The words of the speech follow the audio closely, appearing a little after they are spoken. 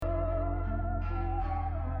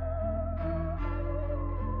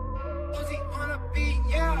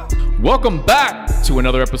Welcome back to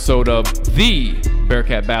another episode of the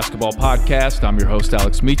Bearcat Basketball Podcast. I'm your host,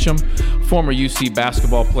 Alex Meacham, former UC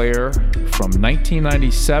basketball player from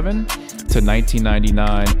 1997 to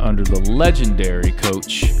 1999 under the legendary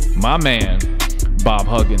coach, my man, Bob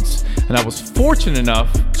Huggins. And I was fortunate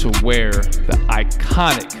enough to wear the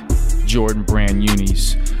iconic Jordan Brand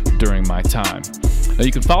unis during my time. Now,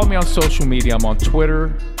 you can follow me on social media. I'm on Twitter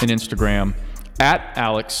and Instagram at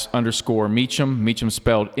Alex_Meacham. Meacham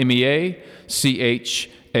spelled M-E-A-C-H-A-M.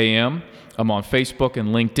 I'm on Facebook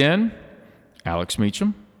and LinkedIn, Alex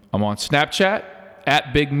Meacham. I'm on Snapchat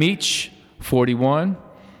at Big Meach41,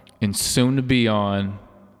 and soon to be on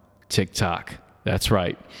TikTok. That's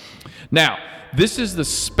right. Now, this is the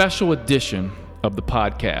special edition of the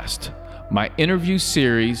podcast, my interview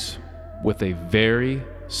series with a very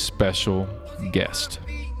special guest.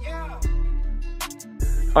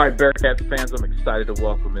 All right, Bearcat fans, I'm excited to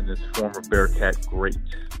welcome in this former Bearcat great.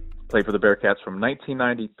 Played for the Bearcats from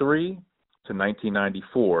 1993 to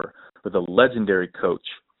 1994 with a legendary coach,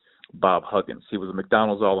 Bob Huggins. He was a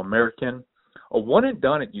McDonald's All-American, a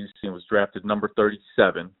one-and-done at UC, and was drafted number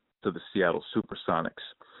 37 to the Seattle Supersonics.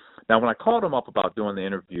 Now, when I called him up about doing the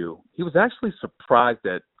interview, he was actually surprised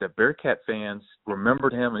that Bearcat fans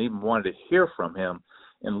remembered him and even wanted to hear from him.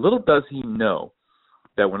 And little does he know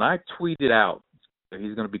that when I tweeted out that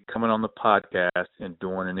he's going to be coming on the podcast and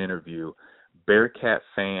doing an interview, Bearcat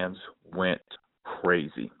fans went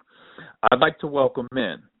crazy. I'd like to welcome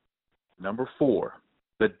in number 4,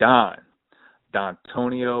 the Don,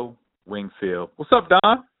 Dontonio Wingfield. What's up,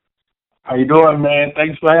 Don? How you doing, man?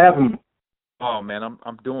 Thanks for having me. Oh, man,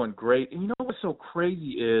 I'm doing great. And you know what's so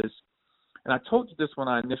crazy is, and I told you this when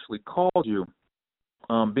I initially called you,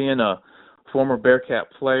 being a former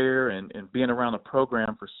Bearcat player and being around the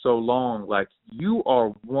program for so long, like, you are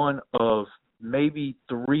one of maybe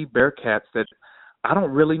 3 Bearcats that I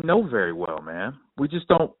don't really know very well, man. We just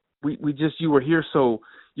don't, you were here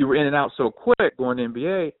you were in and out so quick going to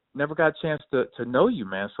NBA, never got a chance to know you,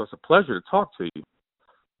 man. So it's a pleasure to talk to you.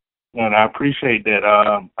 And I appreciate that.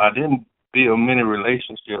 I didn't build many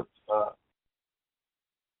relationships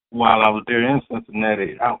while I was there in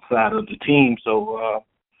Cincinnati outside of the team. So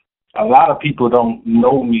a lot of people don't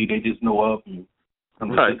know me. They just know of me from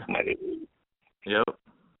the Cincinnati area. Yep,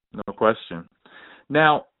 no question.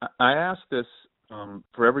 Now, I ask this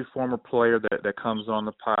for every former player that comes on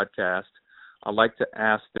the podcast. I like to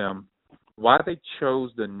ask them why they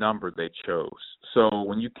chose the number they chose. So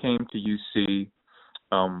when you came to UC,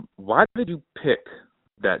 why did you pick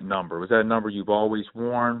that number? Was that a number you've always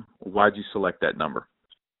worn? Or why did you select that number?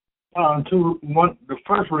 The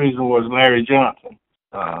first reason was Larry Johnson.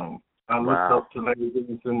 I looked up to Larry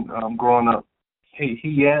Johnson growing up.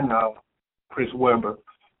 He and Chris Webber.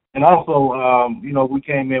 And also, we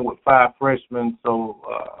came in with 5 freshmen, so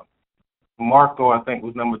Marco, I think,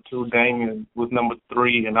 was number 2, Damien was number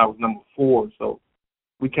 3, and I was number 4. So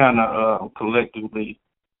we kind of collectively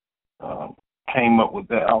came up with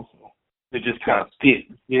that also. It just kind of fit,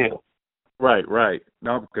 yeah. Right.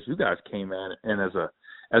 No, because you guys came in as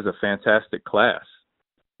a fantastic class.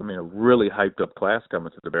 I mean, a really hyped up class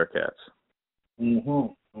coming to the Bearcats.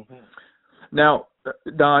 Mm-hmm. Now,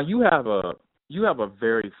 Don, you have a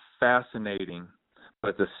very fascinating, but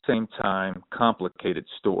at the same time complicated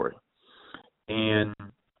story. And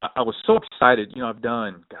I was so excited. I've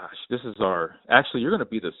done, this is you're going to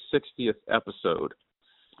be the 60th episode.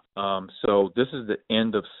 So this is the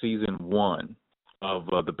end of season 1 of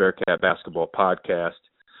the Bearcat Basketball Podcast.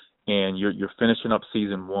 And you're finishing up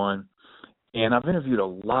season 1. And I've interviewed a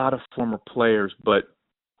lot of former players, but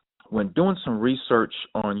when doing some research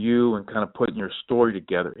on you and kind of putting your story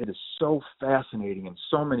together, it is so fascinating and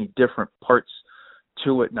so many different parts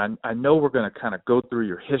to it. And I know we're going to kind of go through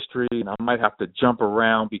your history, and I might have to jump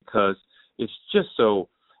around because it's just so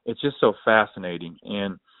fascinating.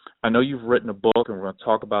 And I know you've written a book, and we're going to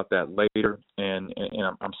talk about that later. And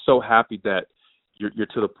I'm so happy that you're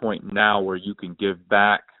to the point now where you can give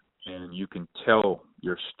back and you can tell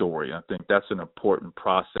your story. I think that's an important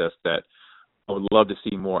process that I would love to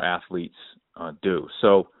see more athletes do.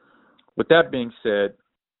 So with that being said,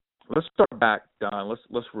 let's start back, Don.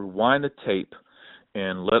 Let's rewind the tape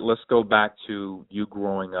and let's go back to you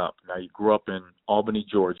growing up. Now, you grew up in Albany,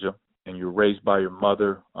 Georgia, and you're raised by your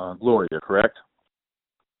mother, Gloria, correct?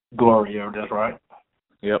 Gloria, that's right.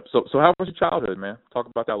 Yep. So how was your childhood, man? Talk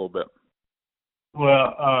about that a little bit.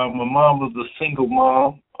 Well, my mom was a single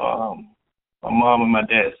mom. My mom and my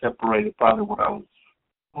dad separated probably when I was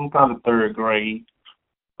probably 3rd grade.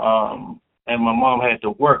 And my mom had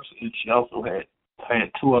to work, so she also had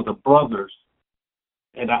 2 other brothers.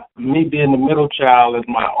 And me being the middle child, as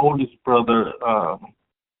my oldest brother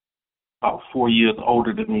about 4 years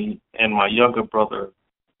older than me, and my younger brother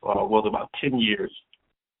was about 10 years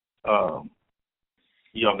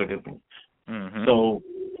younger than me. Mm-hmm. So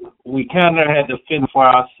we kind of had to fend for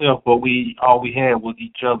ourselves, but all we had was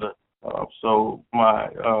each other. So my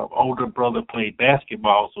older brother played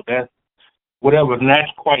basketball, so that's whatever,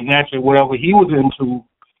 quite naturally, whatever he was into,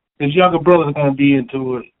 his younger brother's going to be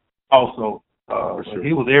into it also. Sure.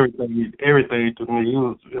 He was everything to me. He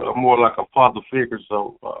was more like a father figure.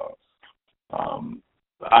 So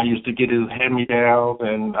I used to get his hand-me-downs,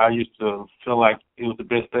 and I used to feel like it was the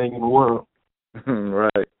best thing in the world.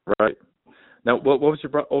 Right. Now, what was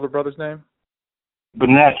your older brother's name?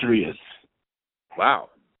 Benatrius. Wow.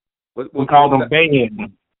 We called him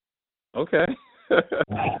Ben. Okay.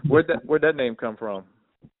 Where'd that name come from?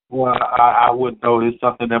 Well, I wouldn't know. It's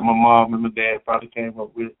something that my mom and my dad probably came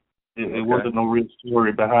up with. It wasn't no real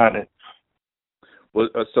story behind it. Well,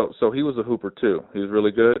 so he was a hooper too. He was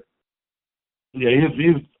really good. Yeah,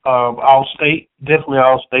 he's all state, definitely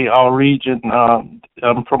all state, all region. I'm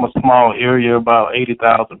from a small area, about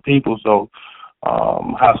 80,000 people. So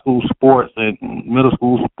high school sports and middle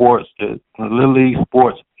school sports, the little league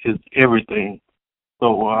sports is everything.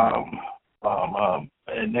 So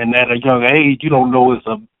and at a young age, you don't know it's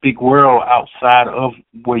a big world outside of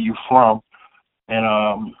where you're from,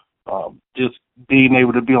 and just being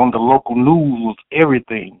able to be on the local news was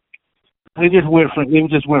everything. It just went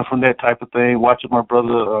from that type of thing, watching my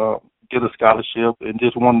brother get a scholarship, and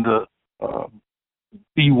just wanted to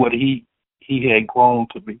be what he had grown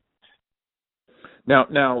to be.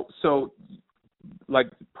 Now, so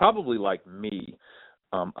probably like me,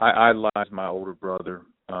 I idolized my older brother.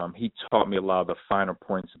 He taught me a lot of the finer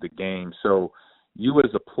points of the game. So, you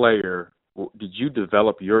as a player, did you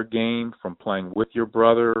develop your game from playing with your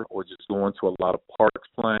brother, or just going to a lot of parks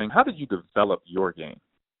playing? How did you develop your game?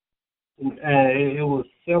 It was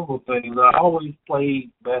several things. I always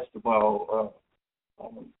played basketball,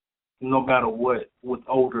 no matter what, with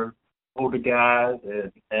older guys,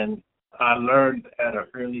 and I learned at an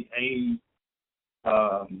early age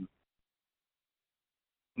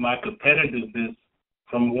my competitiveness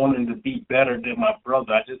from wanting to be better than my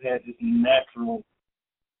brother. I just had this natural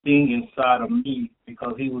thing inside of me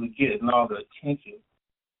because he was getting all the attention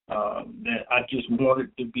that I just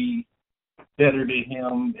wanted to be better than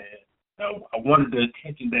him, and I wanted the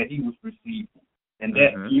attention that he was receiving, and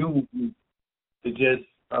that fueled me to just.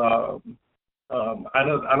 I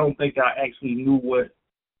don't think I actually knew what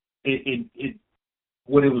it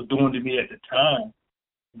was doing to me at the time,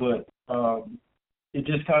 but it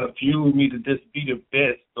just kind of fueled me to just be the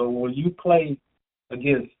best. So when you play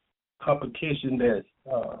against competition that's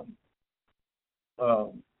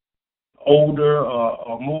older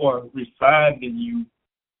or more refined than you,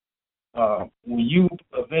 when you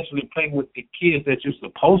eventually play with the kids that you're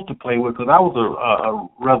supposed to play with, because I was a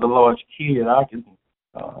rather large kid. I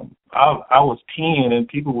was 10, and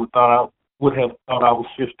people would have thought I was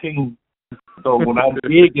 15. So when I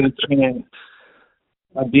did get a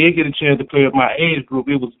chance to play with my age group,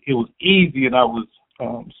 it was easy, and I was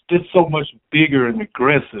just so much bigger and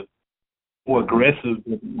more aggressive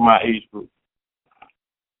than my age group.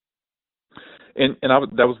 And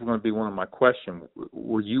that was going to be one of my questions.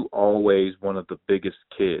 Were you always one of the biggest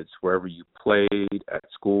kids wherever you played, at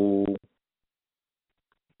school?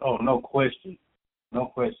 Oh, no question.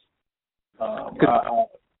 I've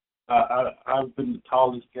been the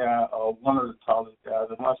tallest guy, one of the tallest guys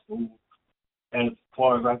in my school, as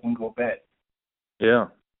far as I can go back. Yeah,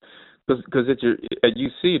 because at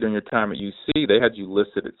UC, during your time at UC, they had you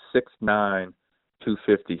listed at 6'9",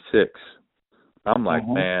 256. I'm like,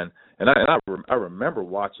 man, and I remember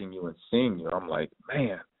watching you and seeing you. I'm like,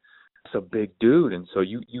 man, that's a big dude. And so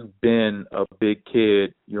you've been a big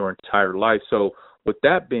kid your entire life. So with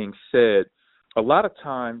that being said, a lot of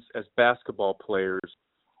times as basketball players,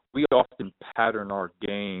 we often pattern our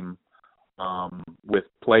game with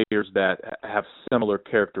players that have similar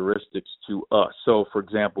characteristics to us. So, for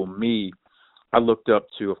example, me, I looked up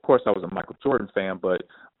to, of course, I was a Michael Jordan fan, but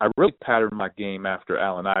I really patterned my game after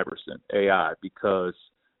Allen Iverson, AI, because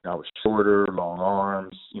I was shorter, long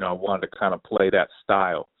arms. I wanted to kind of play that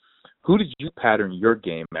style. Who did you pattern your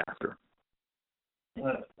game after?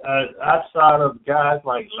 Outside of guys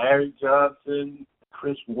like Larry Johnson,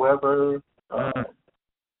 Chris Webber,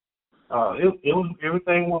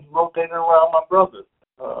 everything was rotating around my brother.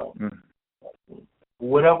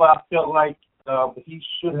 Whatever I felt like he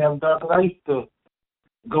should have done. I used to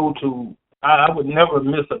go to. I would never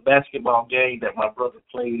miss a basketball game that my brother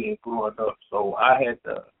played in growing up. So I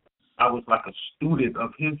was like a student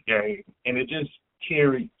of his game, and it just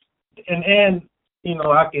carried. And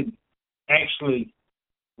I could actually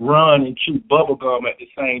run and chew bubble gum at the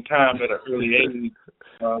same time at an early age.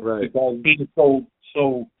 Right. Because being so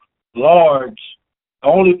large, the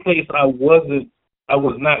only place I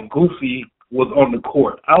was not goofy was on the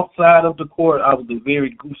court. Outside of the court, I was a very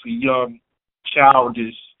goofy, young,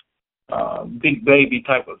 childish, big baby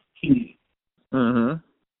type of kid. Mm-hmm.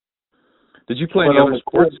 Did you play any other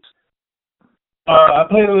sports? I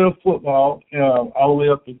played a little football, all the way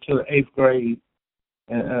up until the 8th grade,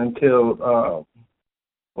 and until,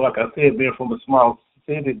 like I said, being from a small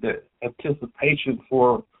city, the anticipation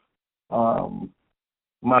for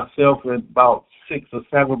myself and about 6 or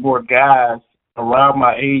 7 more guys around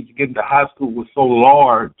my age getting to high school was so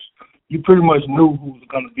large, you pretty much knew who was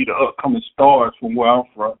going to be the upcoming stars from where I'm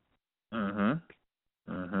from.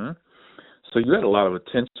 Mm-hmm. Mm-hmm. So you had a lot of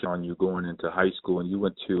attention on you going into high school, and you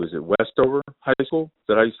went to, is it Westover High School? Is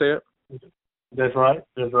that how you say it? That's right.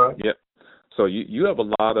 That's right. Yeah. So you have a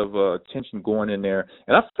lot of attention going in there,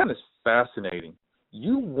 and I find this fascinating.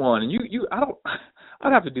 You won, and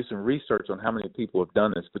I'd have to do some research on how many people have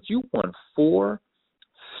done this, but you won 4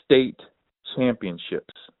 state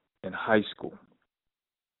championships in high school.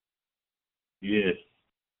 Yes.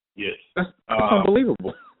 Yes. That's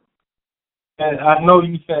unbelievable. And I know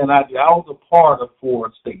you saying I was a part of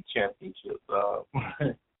 4 state championships.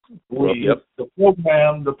 Yep. The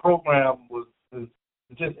program was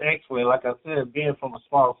just excellent. Like I said, being from a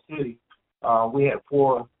small city, we had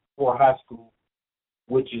 4 high schools,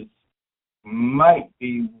 which might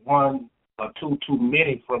be 1 or 2 too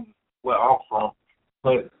many from where I'm from.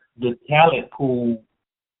 But the talent pool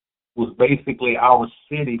was basically our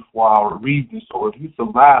city for our region. So if you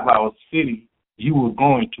survive our city, you were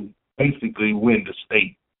going to basically win the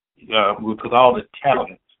state, because all the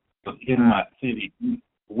talent was in my city.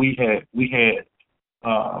 We had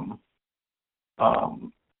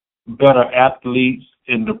better athletes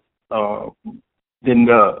in than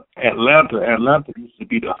Atlanta. Atlanta used to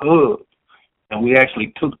be the hub, and we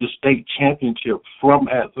actually took the state championship from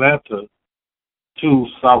Atlanta to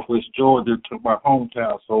Southwest Georgia, to my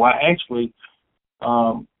hometown. So I actually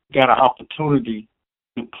got an opportunity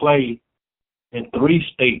to play in 3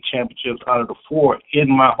 state championships out of the 4 in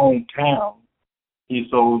my hometown. And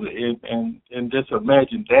so, and just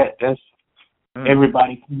imagine that's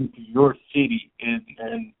everybody coming to your city, and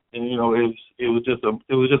you know, it was just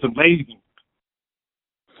amazing.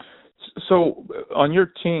 So, on your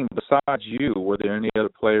team, besides you, were there any other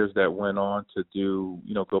players that went on to do,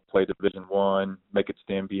 go play Division I, make it to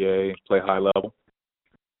the NBA, play high level?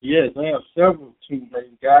 Yes, I have several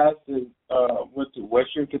teammates, guys that went to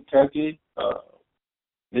Western Kentucky,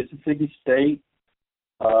 Mississippi State,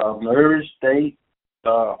 Missouri State,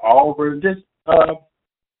 Auburn. Just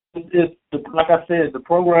like I said, the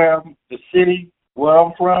program, the city where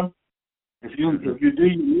I'm from. If you do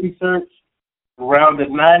your research around the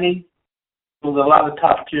 '90s, there was a lot of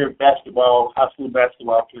top tier high school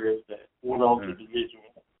basketball players that went on to Division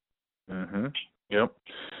I. Mm-hmm. Yep.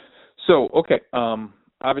 So, okay.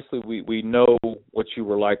 Obviously, we know what you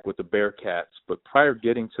were like with the Bearcats, but prior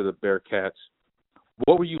getting to the Bearcats,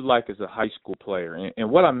 what were you like as a high school player?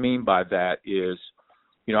 And what I mean by that is,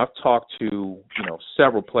 I've talked to,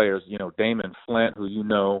 several players, Damon Flint, who you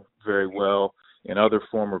know very well, and other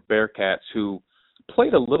former Bearcats who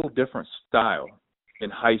played a little different style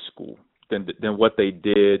in high school than what they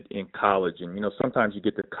did in college. And, sometimes you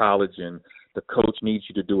get to college and the coach needs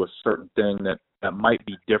you to do a certain thing that might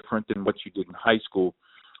be different than what you did in high school.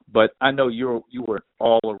 But I know you were an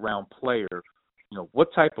all-around player.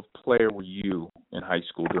 What type of player were you in high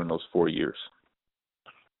school during those 4 years?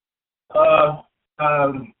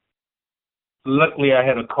 Luckily, I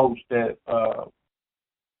had a coach that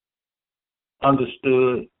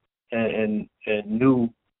understood and knew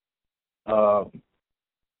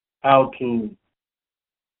how to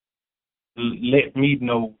let me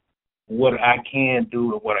know what I can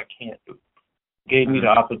do and what I can't do. Gave me the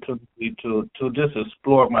opportunity to just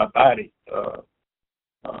explore my body.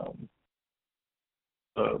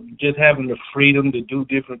 Just having the freedom to do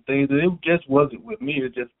different things. It just wasn't with me.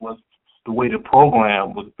 It just was the way the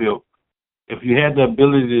program was built. If you had the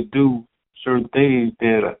ability to do certain things,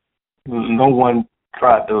 then no one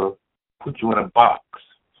tried to put you in a box.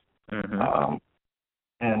 Mm-hmm.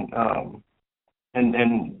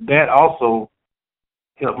 And that also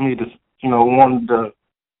helped me to, want to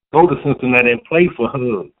go to Cincinnati and play for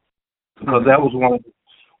Hug, because that was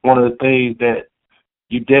one of the things that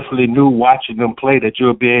you definitely knew watching them play, that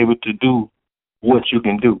you'll be able to do what you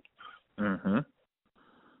can do. Mm-hmm.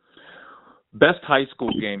 Best high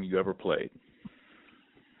school game you ever played?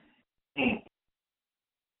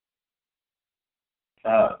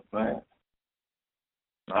 Man.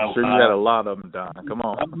 I'm sure you had a lot of them, Don. Come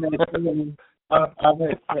on. I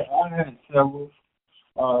had several.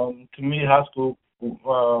 To me, high school,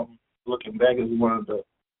 looking back, is one of the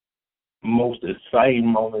most exciting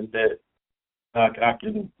moments that I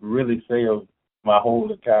can really say of my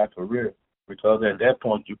whole entire career. Because at that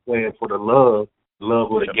point, you're playing for the love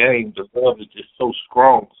of the game. The love is just so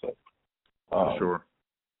strong. So, sure.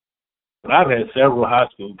 But I've had several high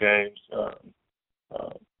school games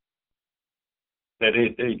that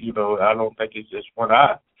I don't think it's just one.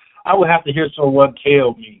 I would have to hear someone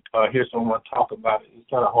tell me, hear someone talk about it. It's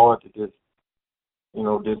kind of hard to just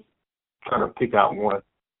kind of pick out one.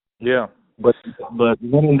 Yeah. But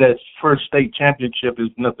winning that first state championship is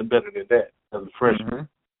nothing better than that as a freshman. Mm-hmm.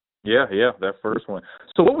 Yeah, that first one.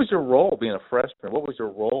 So what was your role being a freshman? What was your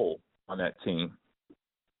role on that team?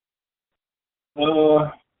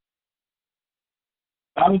 I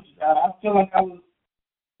feel like I was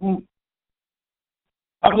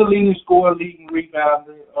a leading scorer, leading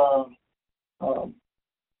rebounder.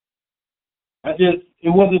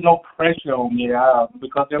 It wasn't no pressure on me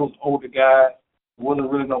because there was older guys. It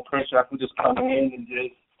wasn't really no pressure. I could just come in and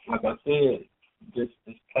just, like I said, just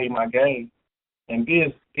play my game. And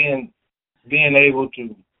being able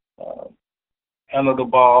to handle the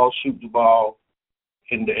ball, shoot the ball,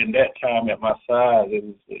 in that time at my size,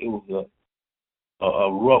 it was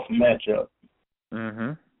a rough matchup.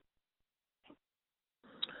 Mhm.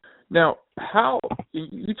 Now, how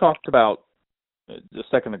you talked about a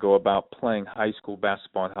second ago about playing high school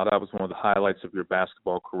basketball and how that was one of the highlights of your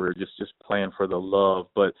basketball career, just playing for the love.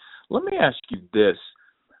 But let me ask you this: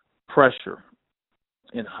 pressure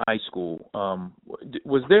in high school,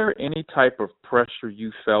 was there any type of pressure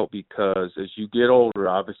you felt because as you get older,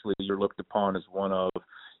 obviously you're looked upon as one of,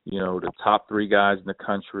 the top 3 guys in the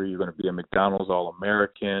country. You're going to be a McDonald's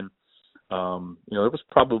All-American. There was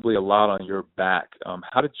probably a lot on your back.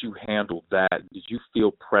 How did you handle that? Did you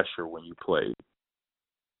feel pressure when you played?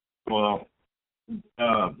 Well,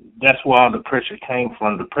 that's where all the pressure came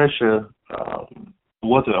from. The pressure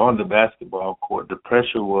wasn't on the basketball court. The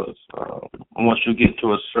pressure was once you get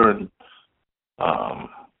to a certain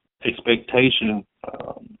expectation,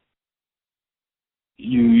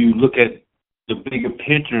 you look at the bigger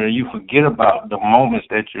picture and you forget about the moments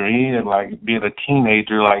that you're in. Like being a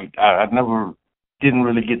teenager, like I never didn't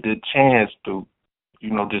really get the chance to,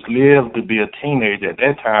 just live to be a teenager at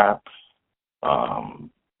that time.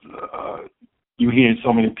 You hear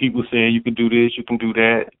so many people saying you can do this, you can do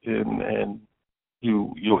that, and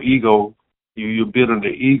your ego, you're building the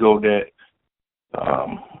ego that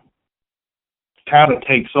kind of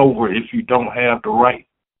takes over if you don't have the right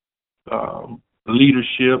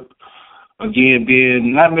leadership. Again,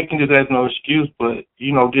 being not making this as no excuse, but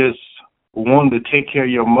just wanting to take care of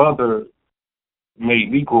your mother made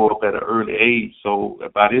me grow up at an early age. So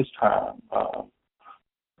by this time,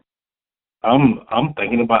 I'm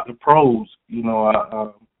thinking about the pros.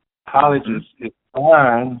 College is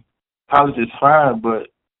fine. College is fine, but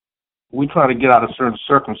we try to get out of certain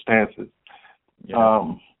circumstances.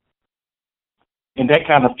 Yeah. And that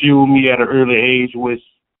kind of fueled me at an early age, which,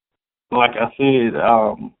 like I said,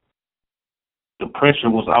 the pressure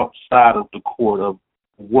was outside of the court of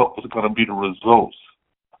what was going to be the results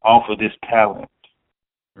off of this talent.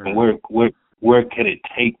 Mm-hmm. And where can it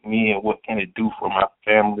take me, and what can it do for my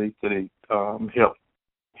family? Could it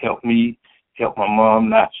help me, help my mom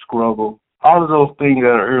not struggle? All of those things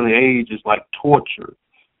at an early age is like torture.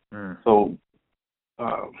 Mm. So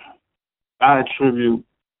I attribute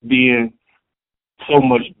being so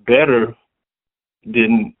much better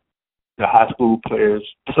than the high school players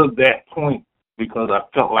to that point, because I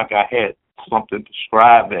felt like I had something to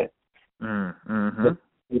strive at. Mm-hmm.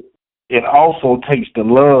 It also takes the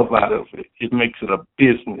love out of it. It makes it a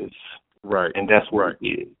business. Right. And that's what it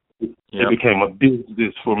is. It became a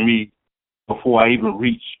business for me before I even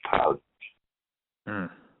reached college.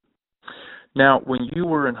 Mm. Now, when you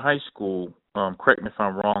were in high school, correct me if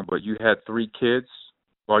I'm wrong, but you had 3 kids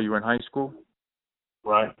while you were in high school?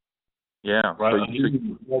 Right. Yeah. Right.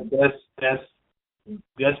 So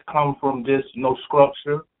that's come from this no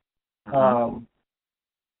structure,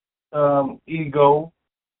 ego,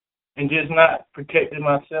 and just not protecting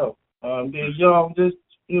myself. Being young, just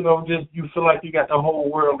you feel like you got the whole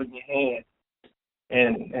world in your hand.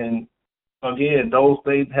 And again, those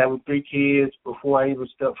days having 3 kids before I even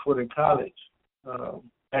stepped foot in college.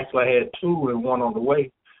 Actually, I had 2 and 1 on the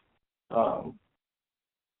way.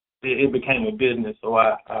 It became a business, so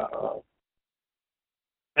I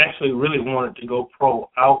actually really wanted to go pro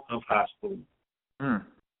out of high school. Mm.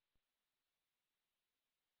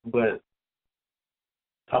 But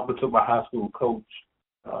talking to my high school coach,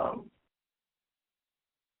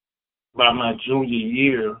 by my junior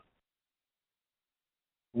year,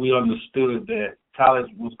 we understood that college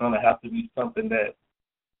was going to have to be something that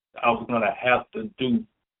I was going to have to do,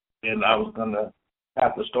 and I was going to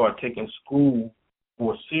have to start taking school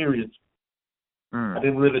more serious. I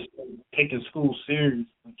didn't really start taking school serious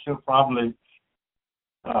until probably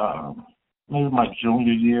maybe my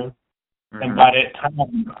junior year. And by that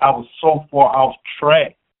time, I was so far off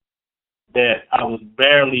track that I was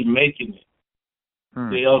barely making it to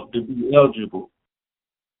be eligible.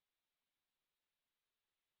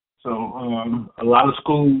 So a lot of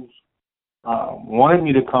schools wanted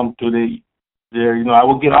me to come to there. You know, I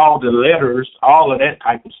would get all the letters, all of that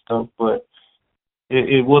type of stuff, but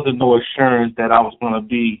it wasn't no assurance that I was going to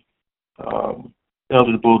be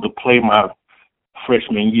eligible to play my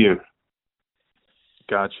freshman year.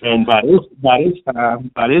 Gotcha. And by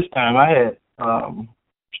this time, I had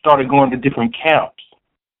started going to different camps,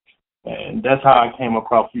 and that's how I came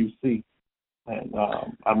across UC. And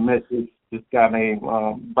I met this guy named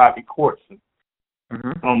Bobby Courtson. I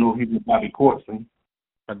don't know if you know Bobby Courtson.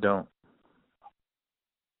 I don't.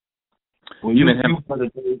 Well, you heard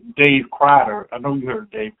of Dave Crider. I know you heard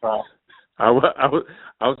of Dave Crider. I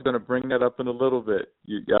was going to bring that up in a little bit.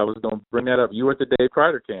 I was going to bring that up. You were at the Dave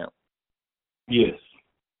Crider camp. Yes.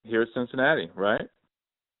 Here at Cincinnati, right?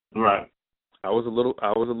 Right. I was a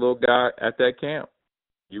little guy at that camp.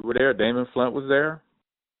 You were there. Damon Flint was there.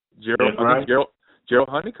 Gerald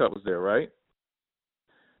Honeycutt was there, right?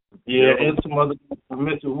 Yeah, and some other.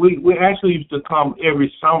 We actually used to come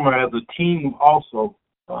every summer as a team. Also,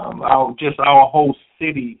 our whole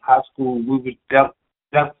city, high school. We would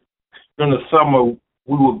that during the summer we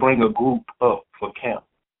would bring a group up for camp.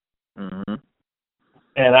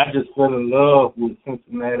 And I just fell in love with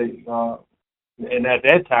Cincinnati. And at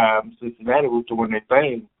that time, Cincinnati was doing their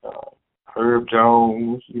thing. Herb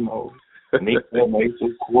Jones, you know, Nick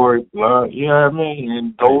Mason, Corey Blunt, you know what I mean?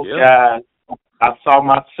 And those guys, I saw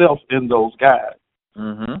myself in those guys.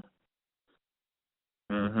 And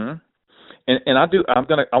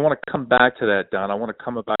I want to come back to that, Don. I want to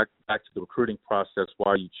come back to the recruiting process,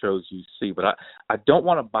 why you chose UC, but I don't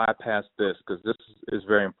want to bypass this because this is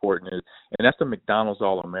very important, and that's the McDonald's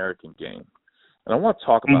All-American game. And I want to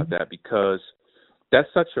talk about that because that's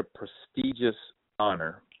such a prestigious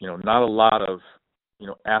honor. You know, not a lot of, you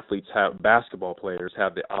know, basketball players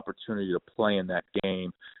have the opportunity to play in that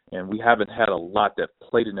game, and we haven't had a lot that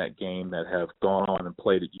played in that game that have gone on and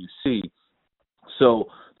played at UC. So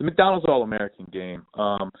the McDonald's All-American game,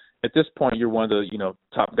 at this point, you're one of the, you know,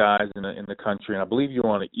 top guys in the country, and I believe you're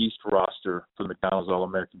on the East roster for the McDonald's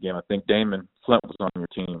All-American game. I think Damon Flint was on your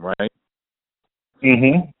team, right?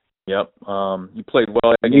 Yep. You played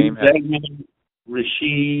well that game. Damon,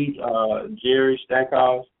 Rasheed, Jerry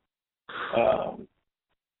Stackhouse, a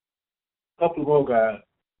couple of old guys.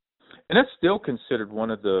 And that's still considered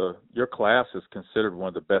your class is considered one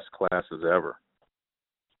of the best classes ever.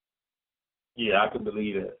 Yeah, I can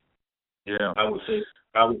believe that. Yeah, I would say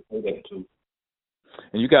that too.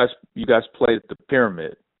 And you guys played at the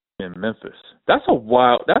Pyramid in Memphis. That's a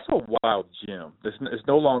wild gym. It's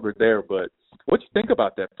no longer there. But what you think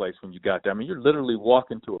about that place when you got there? I mean, you're literally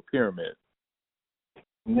walking to a pyramid.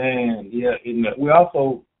 Man, yeah. We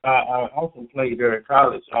also I also played there at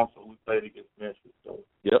college. Also, we played against Memphis. So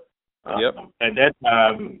yep. At that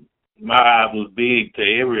time, my eye was big to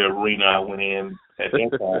every arena I went in at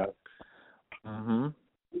that time.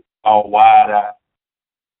 All wide-eyed.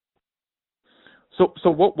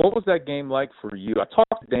 So what was that game like for you? I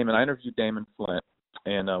talked to Damon. I interviewed Damon Flint,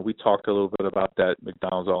 and we talked a little bit about that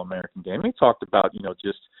McDonald's All-American game. He talked about, you know,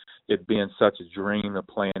 just it being such a dream of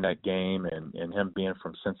playing that game, and him being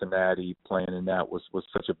from Cincinnati, playing in that was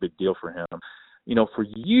such a big deal for him. You know, for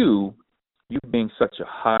you being such a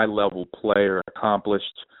high-level player,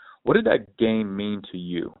 accomplished, what did that game mean to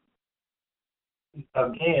you?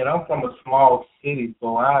 Again, I'm from a small city,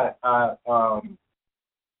 so I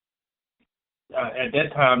at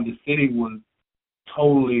that time the city was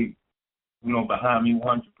totally, you know, behind me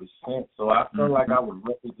 100%. So I felt like I was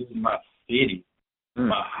representing my city,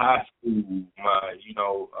 my high school, my, you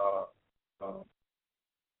know,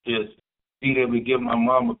 just being able to give my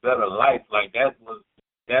mom a better life. Like that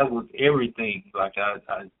was everything. Like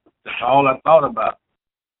that's all I thought about.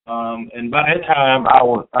 And by that time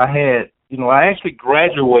I actually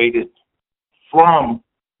graduated from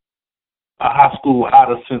a high school out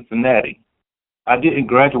of Cincinnati. I didn't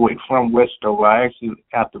graduate from Westover. I actually,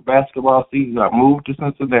 after basketball season, I moved to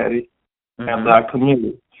Cincinnati after I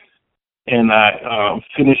committed. And I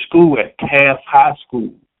finished school at Taft High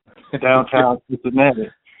School, downtown Cincinnati.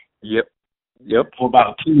 Yep. For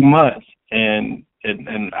about 2 months. And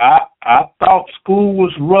I thought school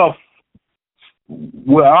was rough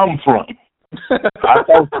where I'm from. I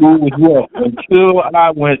thought school was rough until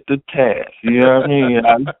I went to Taft. You know what I mean?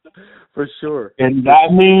 For sure. And I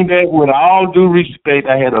mean that with all due respect.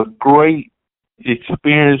 I had a great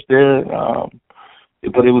experience there,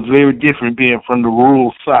 but it was very different being from the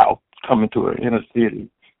rural South coming to an inner city.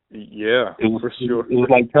 Yeah, it was, for sure. It was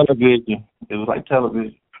like television. It was like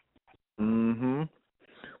television. Mhm.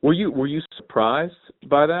 Were you surprised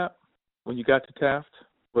by that when you got to Taft?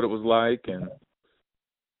 What it was like, and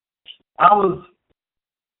I was.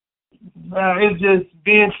 It's just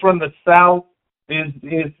being from the South.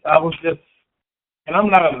 I was just, and I'm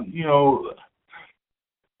not.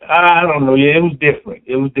 I don't know. Yeah, it was different.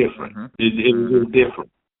 It was different. Mm-hmm. It was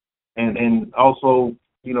different, and also,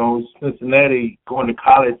 Cincinnati, going to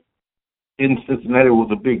college in Cincinnati was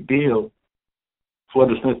a big deal for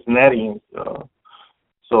the Cincinnatians.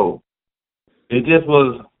 So it just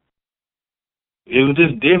was. It was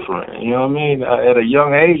just different. You know what I mean? At a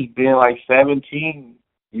young age, being like 17,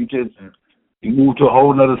 you move to a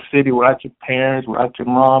whole other city without your parents, without your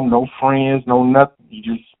mom, no friends, no nothing.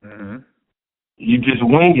 You just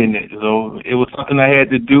winging it. So it was something I had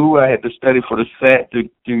to do. I had to study for the SAT to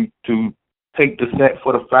take the SAT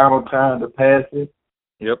for the final time to pass it.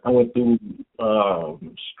 Yep. I went through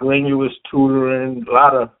strenuous tutoring, a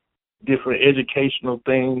lot of different educational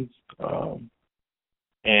things,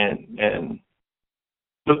 and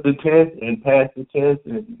took the test and passed the test.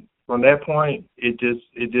 And from that point, it just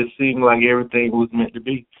seemed like everything was meant to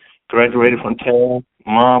be. Graduated from Taft.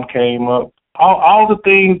 Mom came up. All the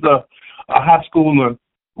things a high schooler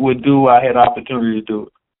would do, I had the opportunity to do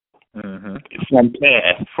it. Mm-hmm.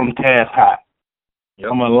 From Taft High.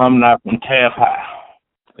 Yep. I'm an alumni from Taft High.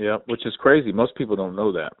 Yeah, which is crazy. Most people don't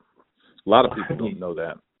know that. A lot of people don't know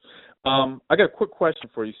that. I got a quick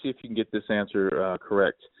question for you. See if you can get this answer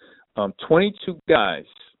correct. 22 guys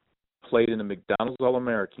played in the McDonald's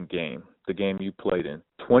All-American game, the game you played in.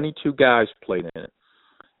 22 guys played in it.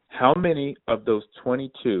 How many of those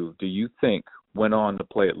 22 do you think went on to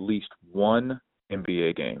play at least one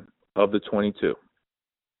NBA game of the 22?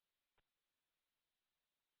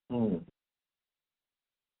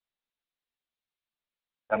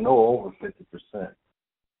 I know over 50%.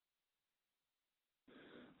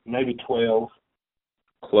 Maybe 12.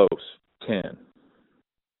 Close. 10.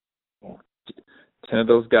 10 of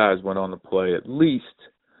those guys went on to play at least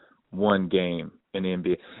one game in the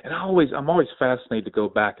NBA. And I'm always fascinated to go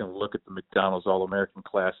back and look at the McDonald's All-American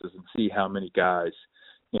classes and see how many guys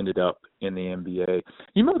ended up in the NBA.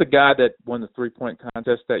 You remember the guy that won the three-point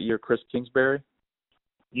contest that year, Chris Kingsbury?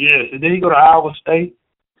 Yes. And did he go to Iowa State?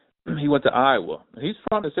 He went to Iowa. He's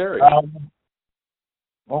from this area.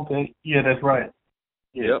 Okay. Yeah, that's right.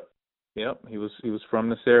 Yeah. Yep. He was from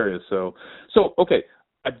this area. So okay.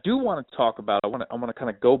 I do want to talk about. I want to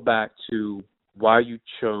kind of go back to why you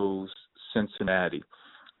chose Cincinnati.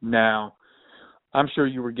 Now, I'm sure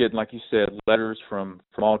you were getting, like you said, letters from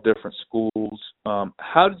all different schools.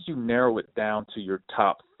 How did you narrow it down to your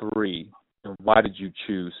top three, and why did you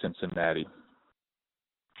choose Cincinnati?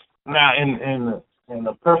 Now, in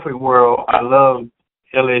the perfect world, I love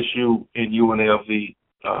LSU and UNLV.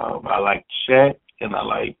 I like Shaq and I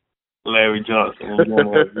like Larry Johnson.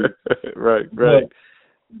 Right. But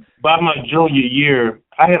by my junior year,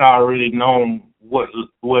 I had already known what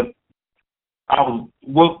were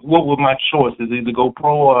my choices, either go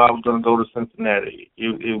pro or I was going to go to Cincinnati.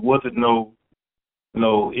 It wasn't no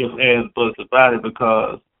ifs, ands, buts about it,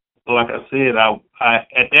 because, like I said, I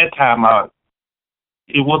at that time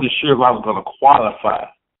it wasn't sure if I was going to qualify.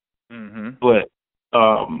 Mm-hmm. But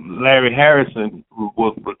Larry Harrison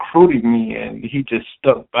was recruiting me, and he just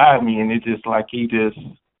stuck by me, and it just like he just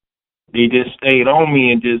stayed on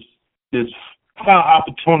me and just found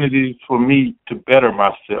opportunities for me to better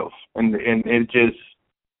myself, and it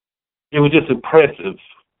was just impressive.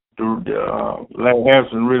 Larry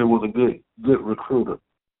Harrison really was a good recruiter.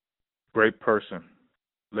 Great person.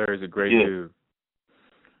 Larry's a great dude.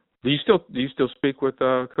 Do you still speak with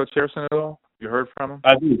Coach Harrison at all? You heard from him?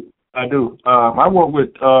 I do. I work with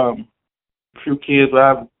a few kids.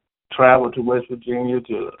 I've traveled to West Virginia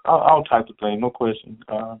to all types of things, no question.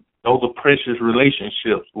 Those are precious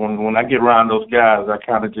relationships. When I get around those guys, I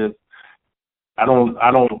kind of just I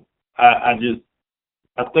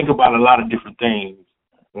think about a lot of different things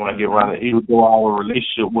when I get around it. Even though our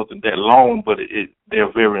relationship wasn't that long, but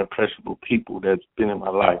they're very impressionable people that's been in my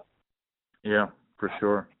life. Yeah, for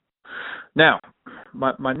sure. Now,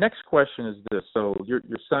 my next question is this. So your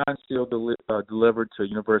signed, sealed, delivered to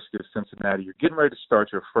University of Cincinnati. You're getting ready to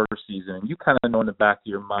start your first season, and you kind of know in the back of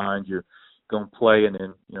your mind you're going to play and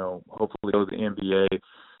then, hopefully go to the NBA.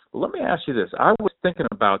 Let me ask you this. I was thinking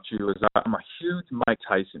about you as I'm a huge Mike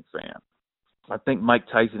Tyson fan. I think Mike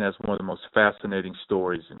Tyson has one of the most fascinating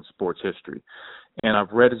stories in sports history. And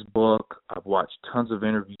I've read his book. I've watched tons of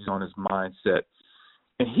interviews on his mindset.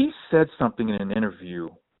 And he said something in an interview,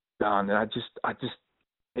 Don, that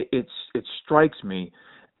it strikes me.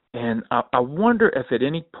 And I wonder if at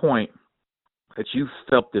any point that you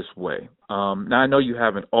felt this way. Now, I know you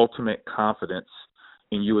have an ultimate confidence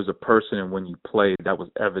in you as a person, and when you played, that was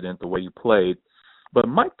evident the way you played. But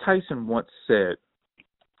Mike Tyson once said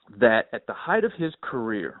that at the height of his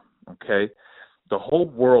career, okay, the whole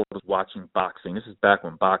world was watching boxing. This is back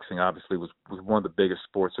when boxing obviously was one of the biggest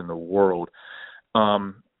sports in the world.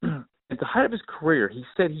 At the height of his career, he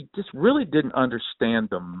said he just really didn't understand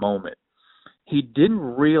the moment. He didn't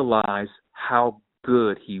realize how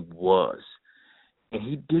good he was. And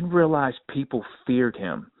he didn't realize people feared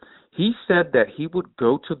him. He said that he would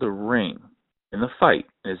go to the ring in the fight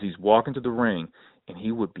as he's walking to the ring, and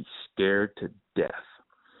he would be scared to death.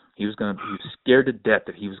 He was scared to death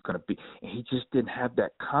that he was going to be, and he just didn't have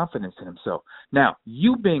that confidence in himself. Now,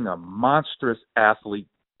 you being a monstrous athlete,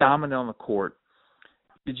 dominant on the court,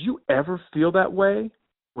 did you ever feel that way,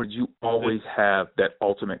 or did you always have that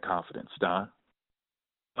ultimate confidence, Don?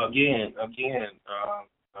 Again,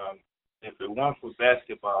 if it weren't for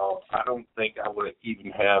basketball, I don't think I would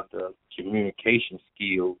even have the communication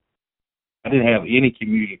skills. I didn't have any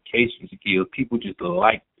communication skills. People just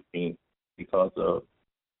liked me because of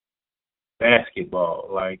basketball.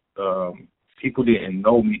 Like, people didn't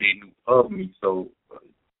know me; they knew of me. So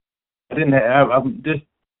I didn't have. I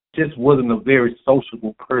just wasn't a very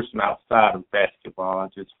sociable person outside of basketball. I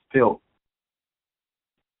just felt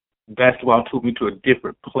basketball took me to a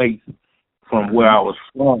different place from where I was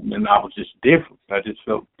from, and I was just different. I just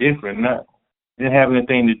felt different. Not didn't have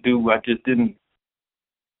anything to do.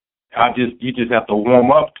 You just have to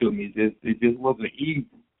warm up to me. It just wasn't easy.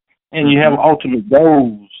 And you have ultimate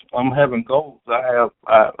goals. I'm having goals.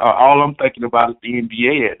 All I'm thinking about is the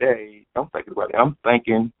NBA at that age. I'm thinking about it. I'm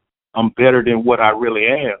thinking I'm better than what I really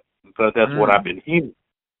am because that's what I've been hearing.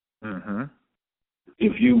 Mm-hmm.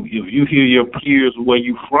 If you hear your peers where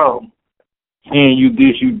you from saying you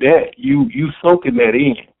this, you that, you soaking that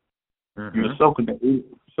in. Mm-hmm. You're soaking that in.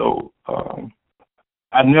 So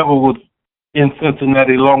I never was in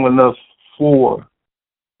Cincinnati long enough for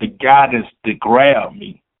the guidance to grab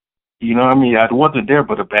me. You know what I mean? I wasn't there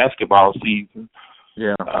for the basketball season.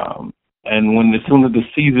 Yeah. And as soon as the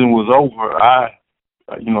season was over, I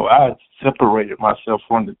separated myself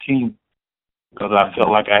from the team because I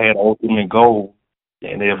felt like I had ultimate goal.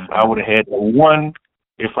 And if I would have had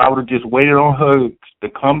if I would have just waited on Hugs to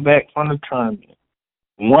come back from the tournament,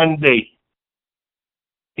 one day,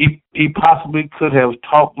 he possibly could have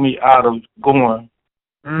talked me out of going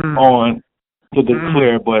on to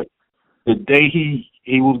declare, but the day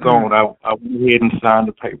he was gone, I went ahead and signed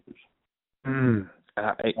the papers.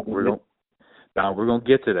 We're gonna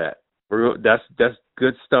get to that. That's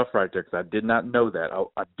good stuff right there because I did not know that.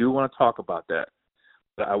 I do want to talk about that.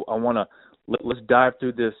 But I want to let's dive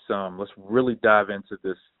through this. Let's really dive into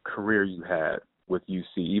this career you had with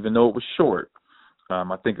UC, even though it was short.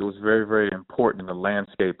 I think it was very, very important in the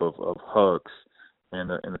landscape of Hugs and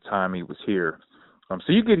in the time he was here.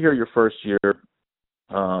 So you get here your first year,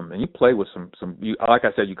 and you play with some. Like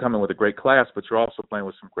I said, you come in with a great class, but you're also playing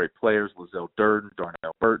with some great players: Lizelle Durden,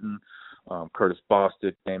 Darnell Burton, Curtis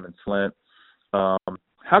Bostic, Damon Flint.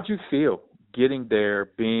 How'd you feel getting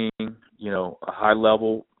there, being a high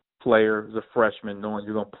level player as a freshman, knowing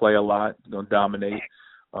you're going to play a lot, you're going to dominate?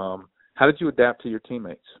 How did you adapt to your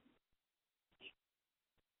teammates?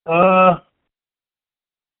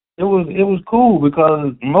 It was cool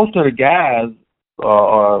because most of the guys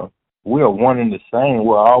we're one and the same.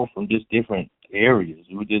 We're all from just different areas.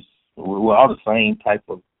 We're all the same type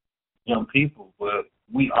of young people, but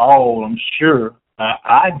we all, I'm sure,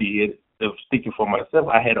 I did. Speaking for myself,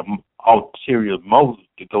 I had an ulterior motive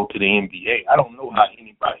to go to the NBA. I don't know how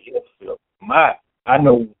anybody else felt. I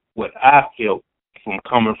know what I felt from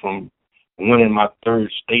coming from winning my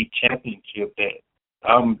third state championship. That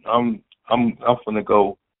I'm gonna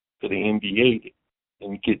go to the NBA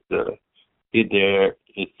and get there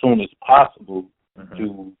as soon as possible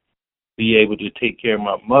to be able to take care of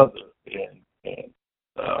my mother. And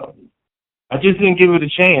I just didn't give it a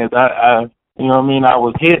chance. You know what I mean? I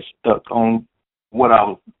was head stuck on what I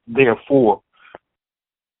was there for.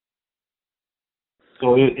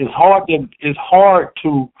 So it's hard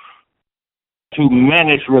to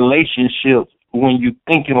manage relationships when you're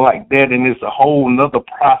thinking like that, and it's a whole nother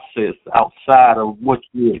process outside of what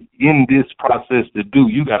you're in this process to do.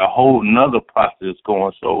 You got a whole nother process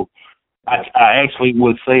going. So I actually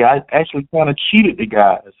would say I actually kind of cheated the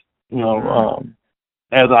guys.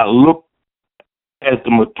 As I look as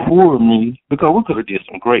the mature me, because we could have did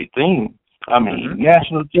some great things. I mean,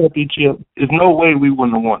 national championship. There's no way we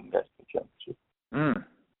wouldn't have won the national championship.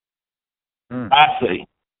 I say.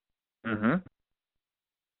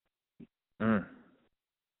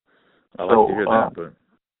 I like to hear that, but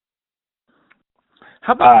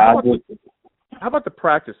how about the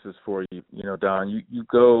practices for you? Don, you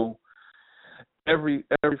go. Every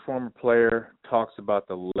former player talks about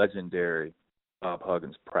the legendary Bob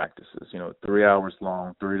Huggins practices. 3 hours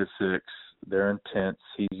long, 3 to 6. They're intense.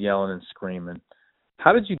 He's yelling and screaming.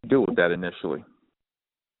 How did you deal with that initially?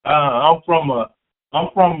 I'm from a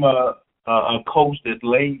coach that's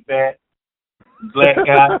laid back, black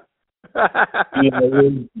guy.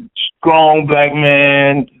 Strong black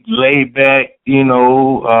man, laid back.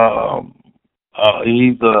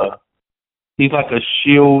 He's like a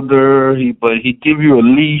shielder. But he give you a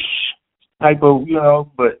leash type of,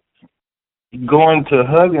 But going to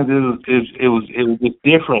Huggins, it was just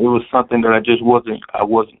different. It was something that I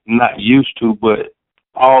was not used to. But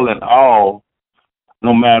all in all,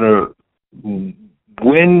 no matter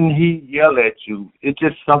when he yelled at you, it's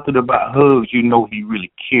just something about Hugs. He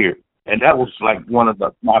really cared, and that was like one of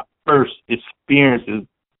my first experiences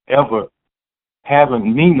ever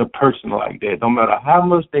meeting a person like that. No matter how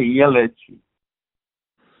much they yell at you,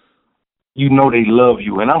 they love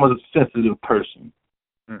you. And I'm a sensitive person.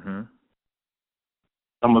 I'm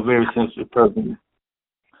a very sensitive person.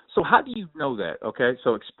 So how do you know that? Okay,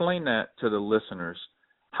 so explain that to the listeners.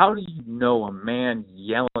 How do you know a man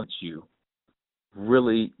yelling at you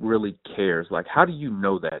really, really cares? Like, how do you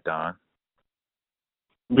know that, Don?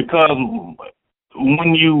 Because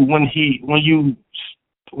when you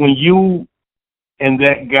and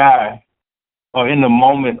that guy are in the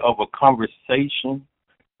moment of a conversation,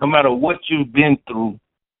 no matter what you've been through,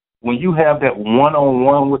 when you have that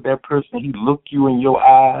one-on-one with that person, he look you in your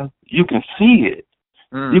eyes, you can see it.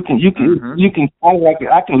 You can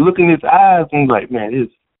I can look in his eyes and be like, man,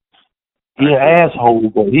 he's an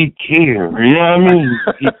asshole, but he cares. You know what I mean?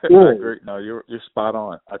 He cares. No, you're spot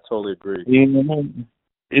on. I totally agree.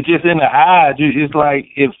 It's just in the eyes. It's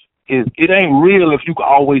like if it ain't real if you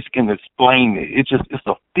always can explain it. It's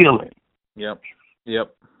a feeling. Yep.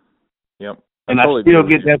 And I still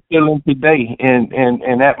get that feeling today. And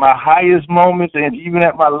at my highest moments and even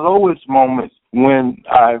at my lowest moments when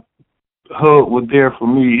Hug was there for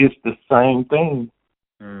me, it's the same thing.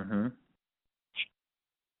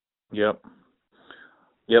 Yep,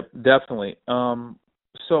 definitely.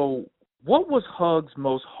 So what was Hugs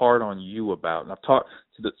most hard on you about? And I've talked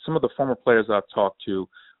to some of the former players I've talked to.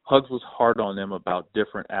 Hugs was hard on them about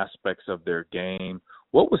different aspects of their game.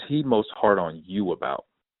 What was he most hard on you about?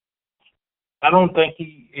 I don't think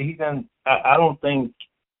he done. I don't think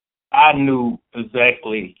I knew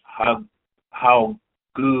exactly how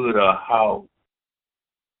good or how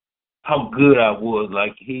good I was.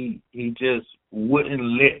 Like he just wouldn't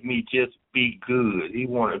let me just be good. He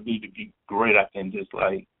wanted me to be great. I can just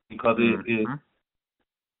because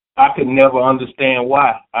I could never understand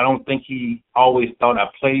why. I don't think he always thought I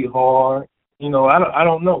played hard. I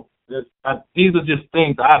don't know. These are just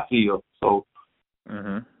things I feel. So.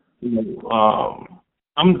 I'm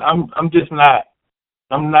just not.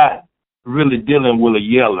 I'm not really dealing with a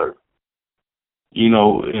yeller,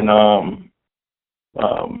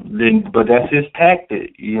 but that's his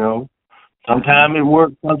tactic, Sometimes it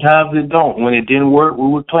works, sometimes it don't. When it didn't work, we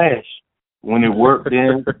would clash. When it worked,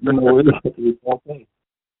 then it's okay.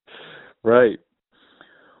 Right.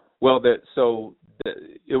 Well, it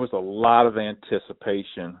was a lot of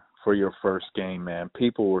anticipation for your first game, man.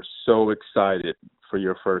 People were so excited for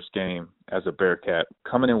your first game as a Bearcat,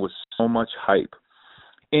 coming in with so much hype.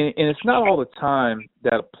 And it's not all the time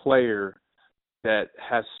that a player that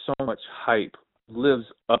has so much hype lives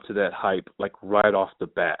up to that hype, like right off the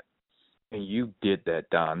bat. And you did that,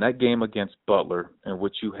 Don. That game against Butler, in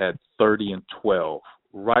which you had 30 and 12,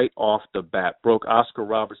 right off the bat, broke Oscar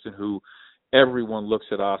Robertson, who everyone looks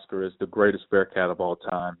at Oscar as the greatest Bearcat of all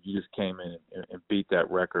time. You just came in and beat that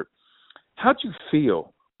record. How'd you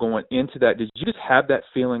feel going into that? Did you just have that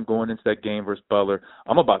feeling going into that game versus Butler?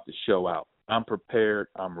 I'm about to show out. I'm prepared.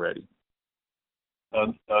 I'm ready.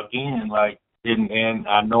 Again, and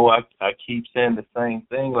I know I keep saying the same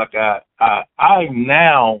thing. Like I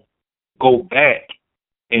now go back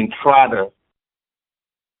and try to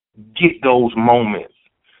get those moments.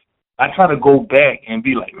 I try to go back and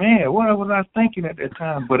be like, man, what was I thinking at that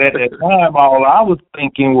time? But at that time, all I was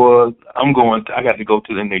thinking was, I got to go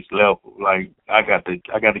to the next level. Like I got to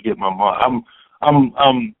get my money.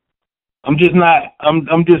 I'm just not.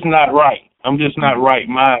 I'm just not right. I'm just not right.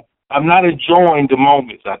 I'm not enjoying the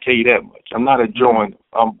moments. I tell you that much. I'm not enjoying.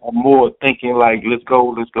 I'm more thinking like, let's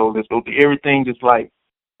go, let's go, let's go. Everything is like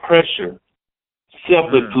pressure,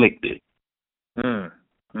 self-inflicted,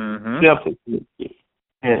 self-inflicted.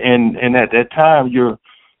 And at that time, you're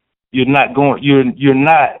not going. You're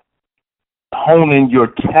not honing your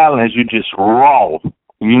talents. You're just raw.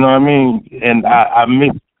 You know what I mean? And I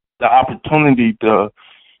missed the opportunity to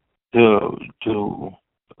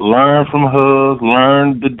learn from her,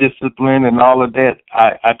 learn the discipline and all of that.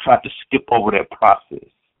 I tried to skip over that process.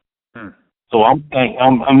 So I'm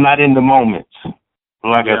not in the moments.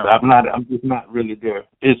 Like I said, I'm just not really there.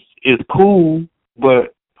 It's cool,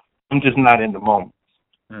 but I'm just not in the moments.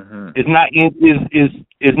 It's not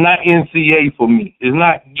NCAA for me. It's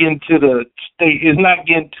not getting to the state. It's not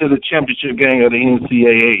getting to the championship game of the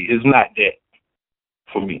NCAA. It's not that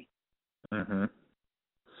for me.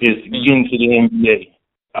 It's getting to the NBA.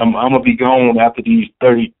 I'm gonna be gone after these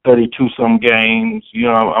 32 some games. You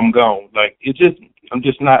know, I'm gone. Like I'm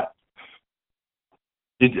just not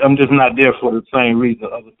there for the same reason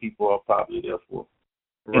other people are probably there for.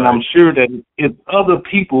 Right. And I'm sure that it's other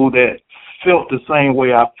people that felt the same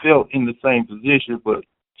way I felt in the same position, but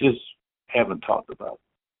just haven't talked about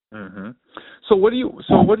it. So what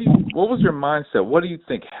was your mindset? What do you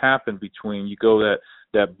think happened between you go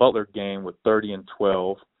that Butler game with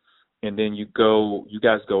 30-12, and then you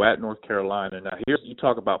guys go at North Carolina? Now you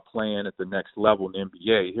talk about playing at the next level in the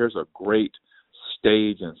NBA. Here's a great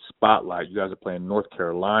stage and spotlight. You guys are playing North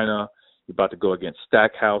Carolina. You're about to go against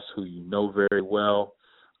Stackhouse, who you know very well,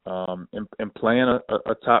 and playing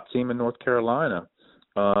a top team in North Carolina.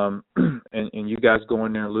 And you guys go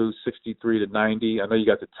in there and lose 63-90. I know you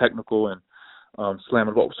got the technical and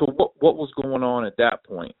slamming the ball. So what was going on at that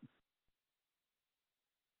point?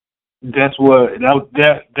 That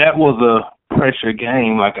was a pressure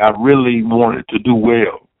game. Like, I really wanted to do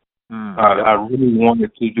well. I really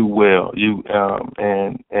wanted to do well. You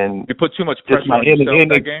put too much pressure on yourself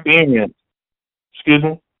that game? Excuse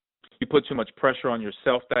me? You put too much pressure on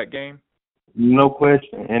yourself that game? No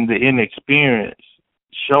question. And the inexperience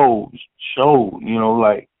showed, you know,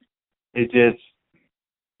 like, it just,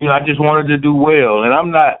 you know, I just wanted to do well. And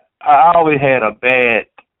I always had a bad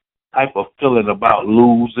type of feeling about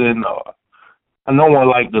losing. I no one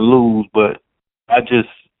liked to lose, but I just,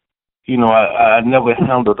 you know, I never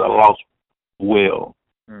handled a loss well.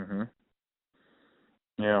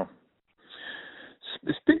 Yeah.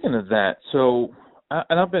 Speaking of that, so,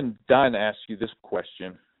 and I've been dying to ask you this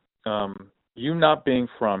question. You not being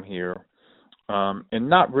from here, and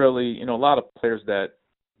not really, you know, a lot of players that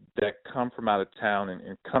come from out of town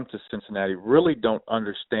and come to Cincinnati really don't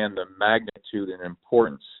understand the magnitude and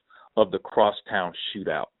importance of the crosstown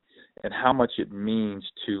shootout and how much it means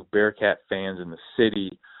to Bearcat fans in the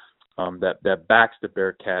city that backs the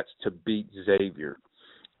Bearcats to beat Xavier.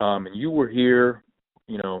 And you were here,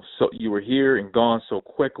 you know, so you were here and gone so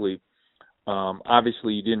quickly.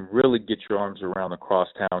 Obviously, you didn't really get your arms around the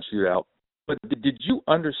crosstown shootout. But did you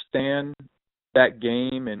understand that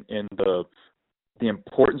game and the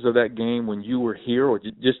importance of that game when you were here, or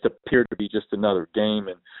did it just appeared to be just another game?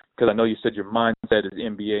 And because I know you said your mindset is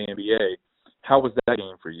NBA. How was that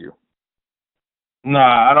game for you?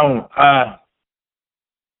 Nah, I don't.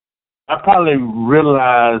 I probably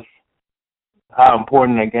realized how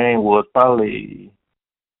important that game was probably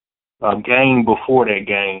a game before that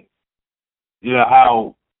game. You know,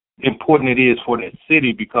 how important it is for that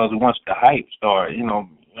city, because once the hype started, you know,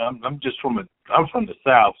 I'm from the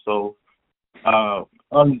South, so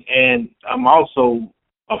and I'm also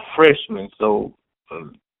a freshman, so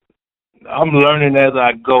I'm learning as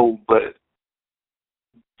I go. But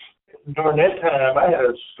during that time, I had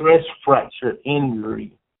a stress fracture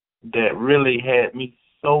injury that really had me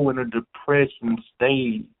so in a depression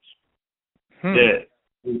stage that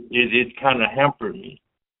it kind of hampered me.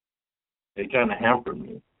 It kind of hampered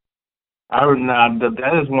me.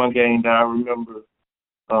 That is one game that I remember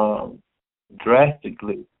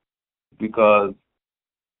drastically, because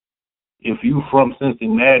if you from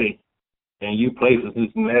Cincinnati and you play for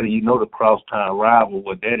Cincinnati, you know the crosstown rival,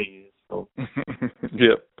 what that is. So.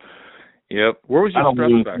 Yep. Where was your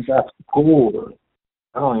stress fracture?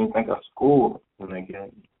 I don't even think I scored in that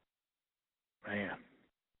game. Man.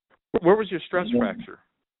 Where was your stress fracture?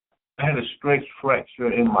 I had a stress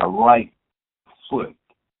fracture in my right foot.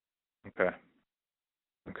 Okay.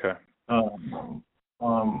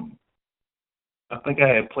 I think I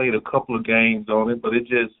had played a couple of games on it, but it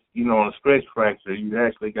just, you know, on a stretch fracture, you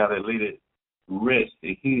actually got to let it rest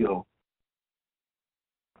to heal.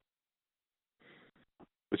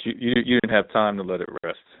 But you didn't have time to let it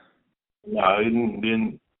rest. No, it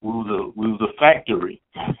didn't. We was a factory.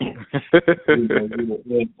 And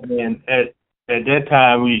at that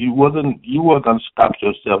time, you wasn't gonna stop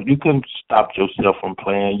yourself. You couldn't stop yourself from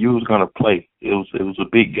playing. You was gonna play. It was a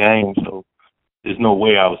big game, so there's no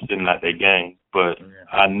way I was sitting out that game. But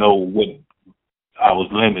I know what I was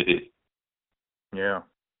limited. Yeah.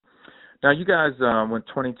 Now you guys went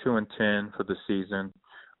 22-10 for the season.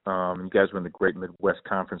 You guys were in the Great Midwest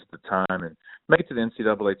Conference at the time and make it to the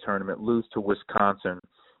NCAA tournament, lose to Wisconsin.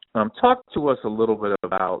 Talk to us a little bit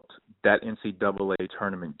about that NCAA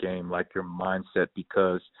tournament game, like your mindset,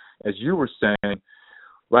 because as you were saying,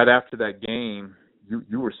 right after that game,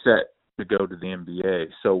 you were set to go to the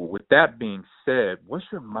NBA. So with that being said,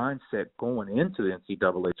 what's your mindset going into the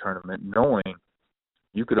NCAA tournament, knowing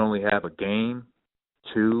you could only have a game,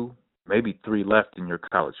 2, maybe 3 left in your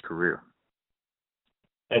college career?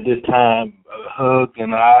 At this time, Hug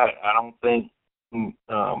and I don't think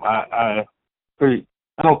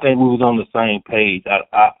I don't think we was on the same page.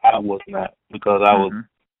 I was not, because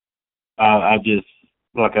I just,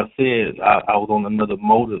 like I said, I was on another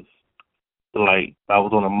motive. Like, I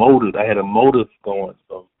was on a motive. I had a motive going,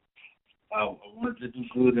 so I wanted to do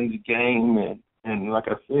good in the game, and like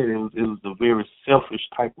I said, it was a very selfish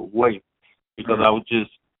type of way, because I was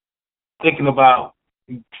just thinking about,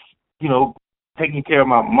 taking care of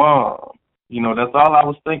my mom. That's all I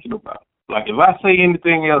was thinking about. Like, if I say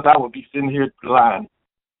anything else, I would be sitting here lying.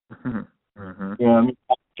 Mm-hmm. You know what I mean?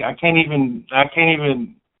 I can't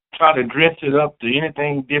even try to dress it up to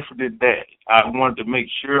anything different than that. I wanted to make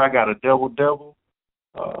sure I got a double-double.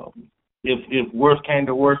 If worse came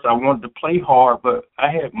to worse, I wanted to play hard, but I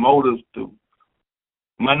had motives to.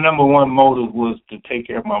 My number one motive was to take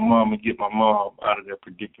care of my mom and get my mom out of that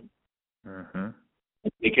predicament. Mm-hmm.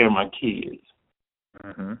 And take care of my kids.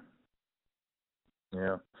 Mm-hmm.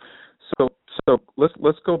 Yeah. So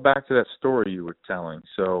let's go back to that story you were telling.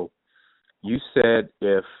 So you said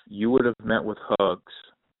if you would have met with Hugs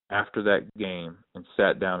after that game and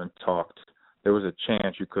sat down and talked, there was a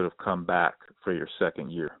chance you could have come back for your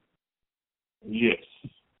second year. Yes.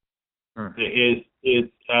 I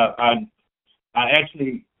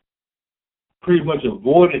actually pretty much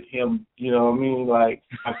avoided him. You know what I mean? Like,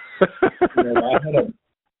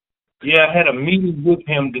 I had a meeting with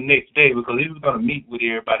him the next day, because he was going to meet with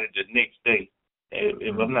everybody the next day.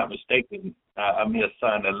 If I'm not mistaken, I may have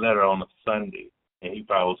signed a letter on a Sunday, and he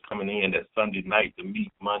probably was coming in that Sunday night to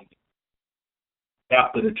meet Monday.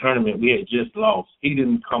 After the tournament, we had just lost. He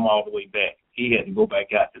didn't come all the way back. He had to go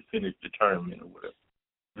back out to finish the tournament or whatever.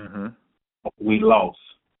 Mm-hmm. We lost.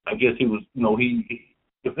 I guess he was,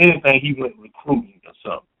 if anything, he went recruiting or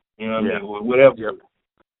something. You know what I mean? Whatever. Yep.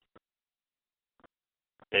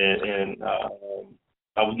 And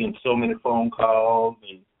I was getting so many phone calls,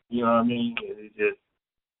 and you know what I mean? It just,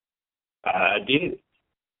 I did it.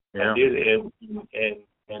 Yeah. I did it,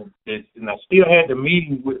 and I still had the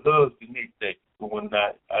meeting with Hugs the next day. But when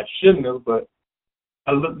I shouldn't have, but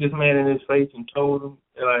I looked this man in his face and told him,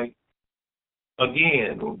 like,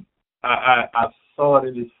 again, I saw it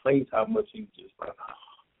in his face how much he was just like,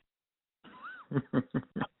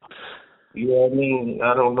 you know what I mean?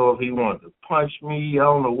 I don't know if he wanted to punch me. I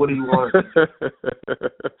don't know what he wanted to do.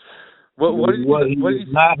 What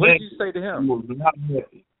did you say to him? He was not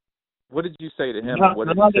happy. What did you say to him?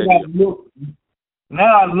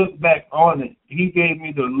 Now I look back on it, he gave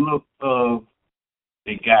me the look of,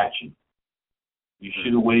 they got you. You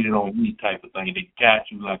should have waited on me type of thing. They got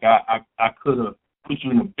you. Like, I could have put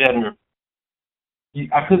you in a better.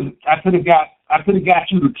 I could have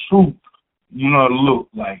got you the truth. Look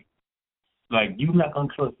like you not gonna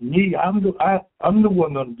trust me. I'm the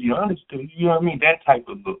one gonna be honest to you. You know what I mean? That type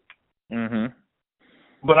of look. Mhm.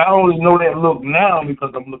 But I only know that look now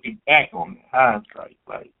because I'm looking back on it, hindsight,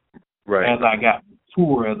 like, right, as I got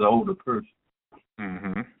mature as an older person.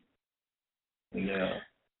 Mhm. Yeah.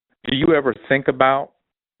 Do you ever think about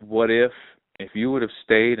what if you would have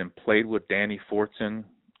stayed and played with Danny Fortson,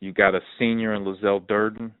 you got a senior in Lizelle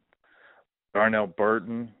Durden, Darnell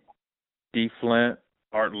Burton, D. Flint,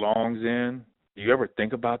 Art Long's in? Do you ever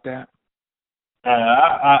think about that?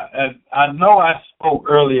 I know I spoke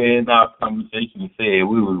earlier in our conversation and said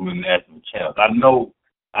we would win national champs.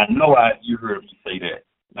 You heard me say that.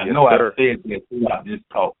 I know I said that throughout this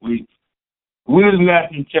talk. We was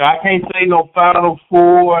national champs. I can't say no Final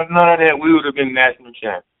Four or none of that. We would have been national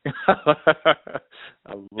champs.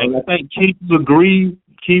 And I think Keith Legree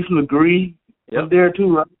was there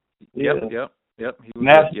too, right? Yep. He was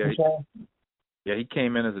national champ. Yeah, he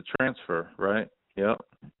came in as a transfer, right? Yep.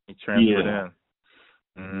 He transferred in.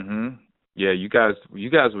 Mhm. Yeah, you guys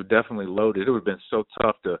were definitely loaded. It would have been so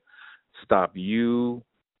tough to stop you,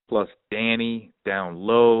 plus Danny down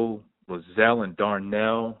low, Lozelle and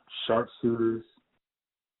Darnell, sharpshooters.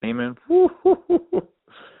 Amen.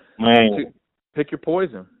 Man, pick your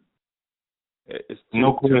poison. It's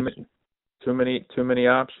too many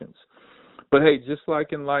options. But hey, just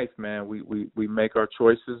like in life, man, we make our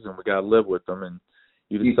choices and we gotta live with them. And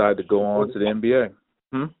you decide to go on to the NBA.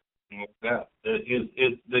 Yeah,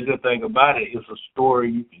 it's the good thing about it. It's a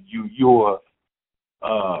story you're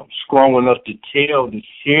strong enough to tell, to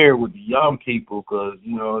share with the young people, because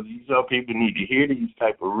these young people need to hear these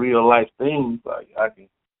type of real life things. Like I can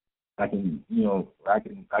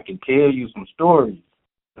tell you some stories.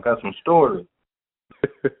 I got some stories.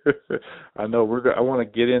 I know I want to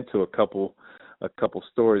get into a couple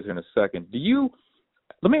stories in a second.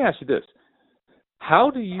 Let me ask you this. How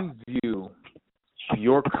do you view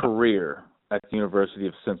your career at the University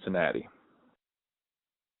of Cincinnati?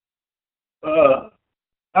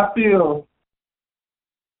 I feel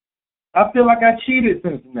like I cheated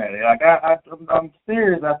Cincinnati. Like I'm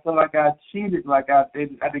serious. I feel like I cheated. Like I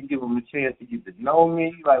didn't give them a chance to get to know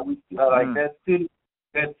me. Like that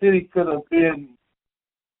city could have been.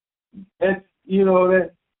 That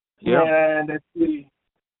city.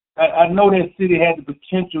 I know that city had the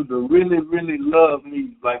potential to really, really love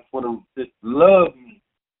me, like just love me.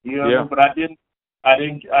 But I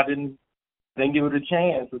didn't give it a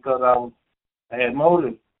chance because I had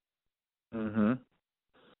motive. Mhm.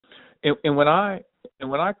 And when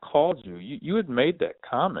I called you, you had made that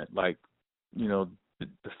comment, like, the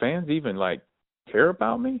fans even like care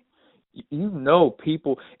about me.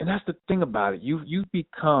 People, and that's the thing about it. You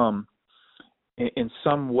become in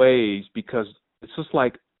some ways, because it's just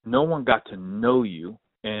like no one got to know you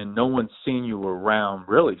and no one's seen you around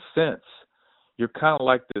really since. You're kind of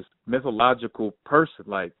like this mythological person.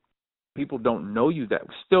 Like, people don't know you that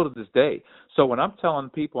still to this day. So when I'm telling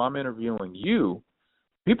people I'm interviewing you,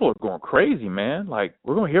 people are going crazy, man. Like,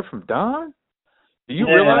 we're going to hear from Don? Do you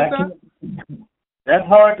realize that? That's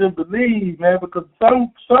hard to believe, man, because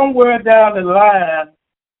somewhere down the line,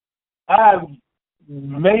 I've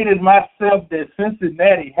made it myself that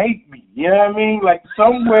Cincinnati hate me. You know what I mean? Like,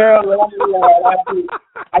 somewhere along the line,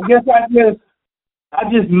 I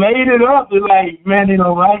just made it up to, like, man, they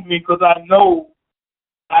don't like me because I know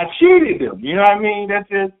I cheated them. You know what I mean? That's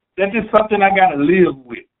just something I got to live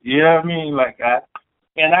with. You know what I mean? Like, I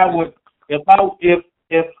would, if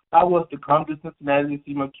I was to come to Cincinnati to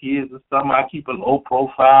see my kids or something, I keep a low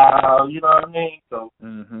profile. You know what I mean? So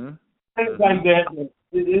things like that.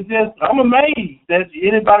 It's just, I'm amazed that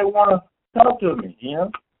anybody want to talk to me.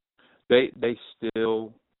 They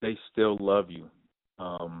still love you.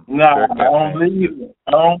 No, I don't believe it.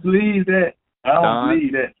 I don't believe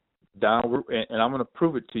that. Don, and I'm going to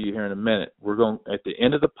prove it to you here in a minute. We're going at the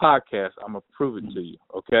end of the podcast. I'm going to prove it to you.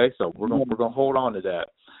 Okay, so we're going to hold on to that.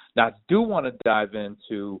 Now, I do want to dive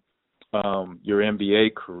into your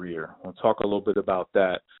NBA career. I'll talk a little bit about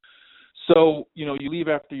that. So, you leave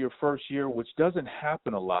after your first year, which doesn't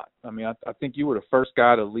happen a lot. I mean, I think you were the first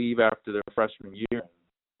guy to leave after their freshman year.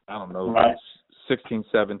 I don't know, right. 16,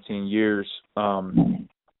 17 years.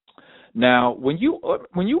 Now, when you were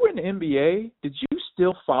in the NBA, did you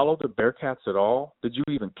still follow the Bearcats at all? Did you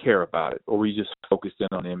even care about it, or were you just focused in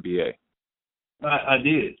on the NBA? I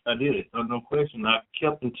did. No question. I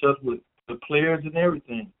kept in touch with the players and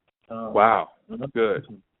everything. Wow, good.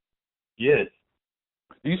 Yes.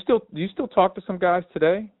 Do you still talk to some guys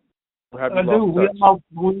today? Or have you I do.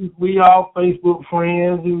 We all Facebook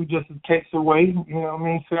friends who just text away. You know what I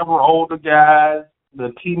mean? Several older guys,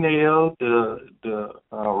 the T-Nail, the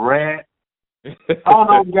Rat. All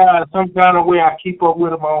those guys, some kind of way I keep up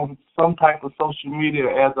with them on some type of social media,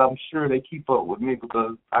 as I'm sure they keep up with me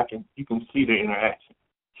because you can see the interaction.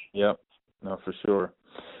 Yep, no, for sure.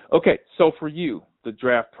 Okay, so for you, the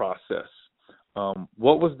draft process,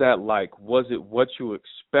 what was that like? Was it what you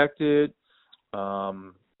expected?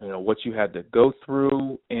 What you had to go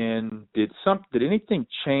through, and did anything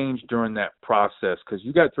change during that process? Because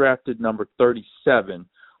you got drafted number 37,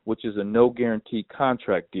 which is a no guarantee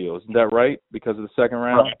contract deal. Isn't that right? Because of the second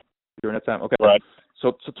round during that time. Okay. Right.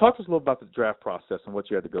 So talk to us a little about the draft process and what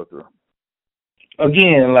you had to go through.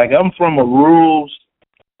 Again, like I'm from a rural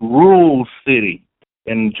city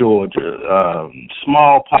in Georgia,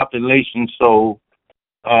 small population, so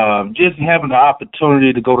just having the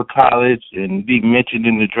opportunity to go to college and be mentioned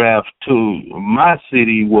in the draft to my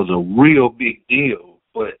city was a real big deal.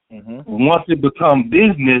 But once it becomes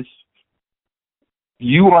business,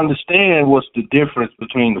 you understand what's the difference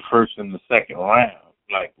between the first and the second round.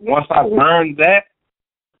 Like once I learned that,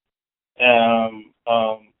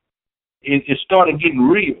 it started getting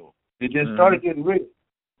real. It just started getting real.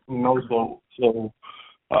 So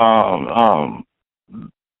Um,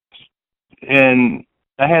 and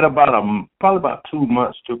I had probably about 2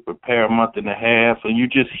 months to prepare, a month and a half, and you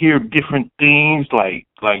just hear different things, like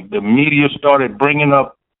the media started bringing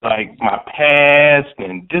up like my past,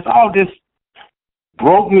 and all this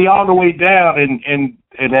broke me all the way down. And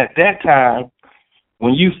at that time,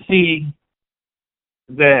 when you see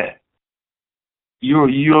that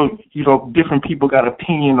different people got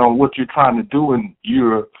opinion on what you're trying to do, and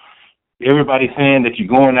everybody saying that you're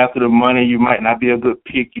going after the money, you might not be a good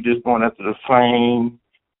pick, you're just going after the fame,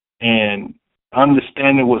 and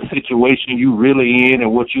understanding what situation you really in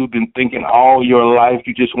and what you've been thinking all your life,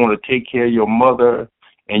 you just want to take care of your mother,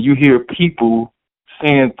 and you hear people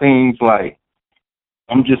saying things like,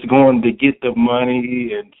 I'm just going to get the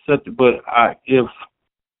money and such. But I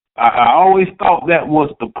always thought that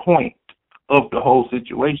was the point of the whole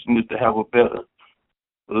situation, is to have a better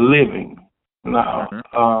living. Now,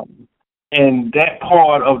 and that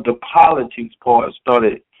part of the politics part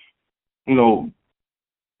started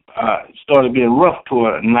being rough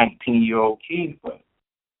toward a 19-year-old kid.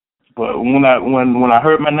 But when I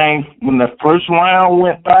heard my name, when the first round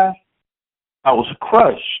went by, I was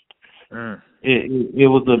crushed. It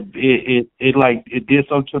did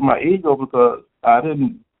something to my ego, because I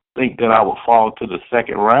didn't think that I would fall to the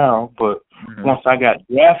second round. But once I got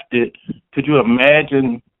drafted, could you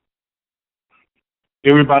imagine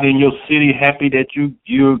everybody in your city happy that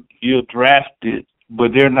you're drafted,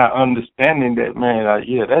 but they're not understanding that, man,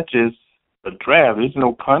 that's just a draft. There's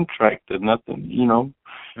no contract or nothing,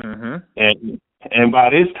 And by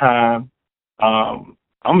this time,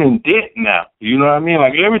 I'm in debt now. You know what I mean?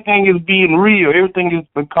 Like, everything is being real. Everything is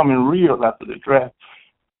becoming real after the draft.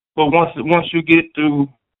 But once you get through,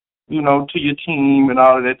 to your team and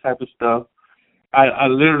all of that type of stuff, I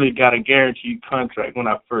literally got a guaranteed contract when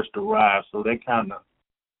I first arrived. So that kind of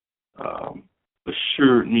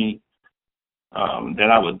assured me that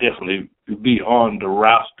I would definitely be on the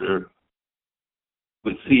roster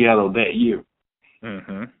with Seattle that year.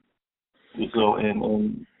 So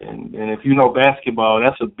and if you know basketball,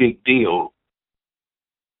 that's a big deal.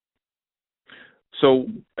 So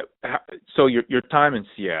your time in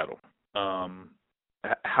Seattle,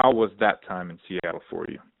 how was that time in Seattle for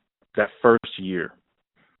you? That first year.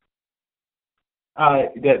 I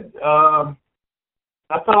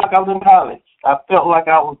felt like I was in college. I felt like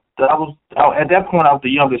I was at that point, I was the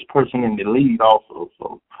youngest person in the league also,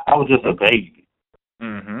 so I was just a baby.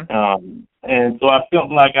 And so I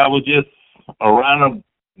felt like I was just around a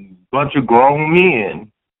bunch of grown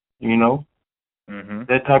men,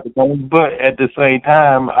 that type of thing. But at the same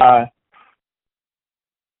time,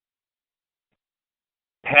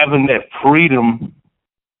 having that freedom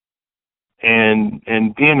and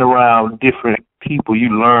being around different people, you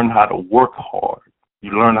learn how to work hard.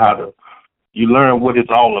 You learn what it's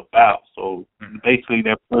all about. So basically,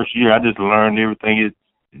 that first year, I just learned everything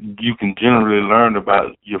you can generally learn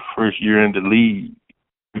about your first year in the league,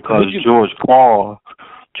 because George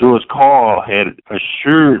Karl had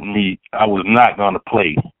assured me I was not going to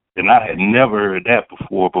play, and I had never heard that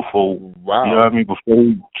before. Wow. You know what I mean?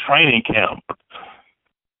 Before training camp.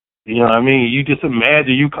 You know what I mean? You just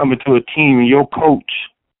imagine you coming to a team and your coach,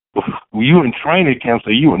 you in training camp, so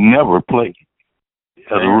you would never play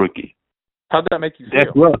as a rookie. How'd that make you feel?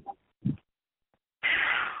 That's rough.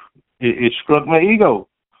 It struck my ego.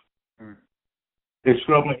 It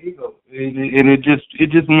struck my ego, and it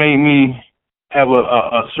just made me have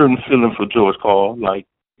a certain feeling for George Karl. Like,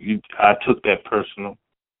 I took that personal.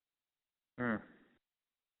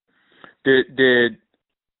 Did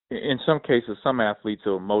in some cases, some athletes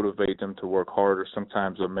will motivate them to work harder.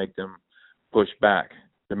 Sometimes they'll make them push back.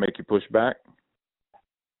 They make you push back?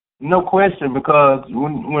 No question, because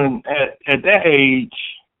when at that age,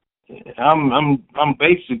 I'm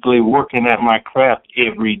basically working at my craft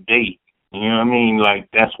every day. You know what I mean? Like,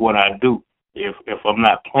 that's what I do. If I'm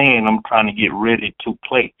not playing, I'm trying to get ready to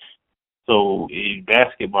play. So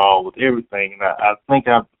basketball with everything, and I think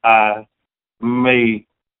I may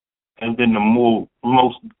have been the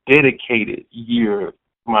most dedicated year.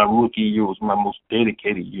 My rookie year was my most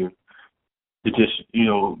dedicated year. To just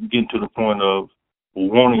get to the point of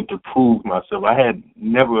wanting to prove myself. I had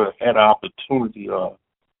never had an opportunity to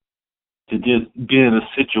just get in a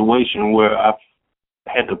situation where I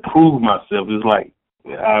had to prove myself. It's like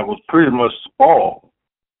I was pretty much spoiled.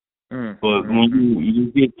 But when you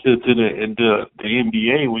get to the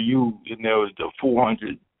NBA, when you in there with the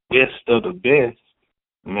 400 best of the best,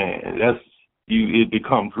 man, it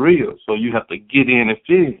becomes real. So you have to get in and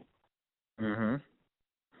fit in.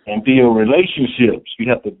 And build relationships. You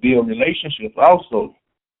have to build relationships also.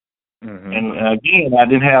 Mm-hmm. And again, I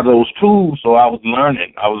didn't have those tools, so I was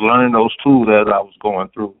learning. I was learning those tools as I was going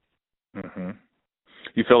through. Mm-hmm.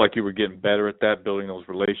 You felt like you were getting better at that, building those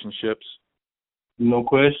relationships? No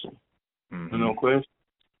question. Mm-hmm. No question.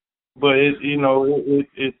 But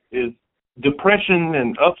it's depression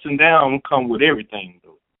and ups and downs come with everything,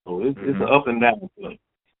 though. So it's an up and down play.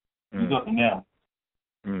 It's up and down.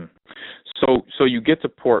 Mm. So you get to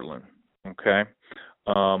Portland, okay?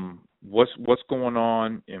 What's going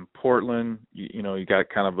on in Portland? You know, you got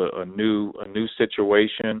kind of a new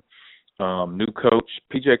situation, new coach,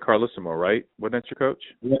 PJ Carlissimo, right? Wasn't that your coach?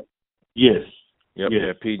 Yeah. Yes. Yep. Yes.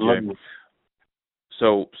 Yeah, PJ.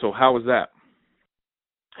 So how was that?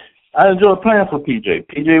 I enjoyed playing for PJ.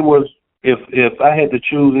 PJ was, if I had to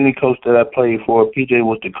choose any coach that I played for, PJ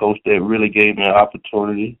was the coach that really gave me an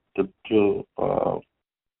opportunity to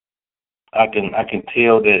I can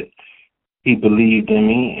tell that he believed in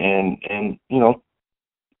me, and you know,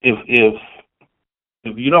 if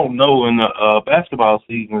you don't know, in the basketball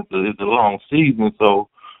season is a long season, so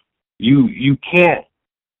you can't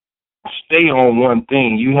stay on one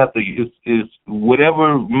thing. You have to, it's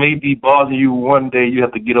whatever may be bothering you one day, you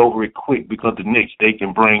have to get over it quick, because the next day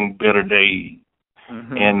can bring better days.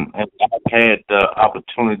 Mm-hmm. And I've had the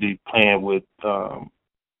opportunity playing with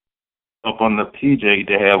up on the PJ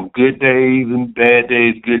to have good days and bad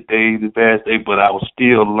days, good days and bad days, but I was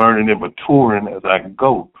still learning and maturing as I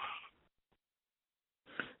go.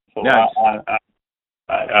 So nice.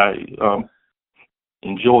 I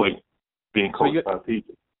enjoy being coached by PJ.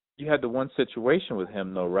 You had the one situation with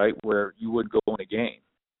him, though, right, where you would go in a game,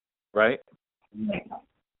 right?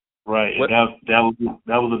 Right. And that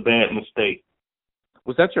was a bad mistake.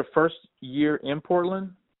 Was that your first year in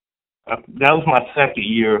Portland? That was my second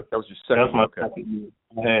year. That was your second. That was my second year.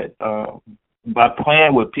 I had by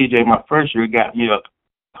playing with PJ my first year, got me a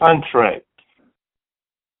contract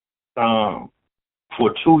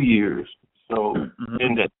for 2 years. So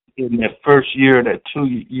in that first year, that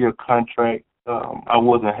 2-year contract, I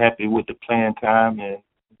wasn't happy with the playing time, and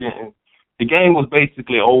the game was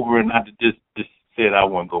basically over, and I just said I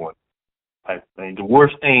wasn't going. Type thing. The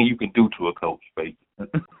worst thing you can do to a coach, basically.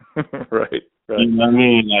 Right. You know what I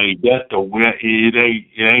mean? Like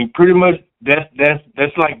it ain't pretty much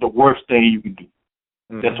that's like the worst thing you can do.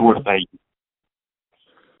 Mm-hmm. That's the worst thing.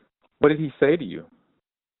 What did he say to you?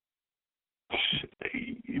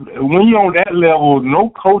 When you're on that level, no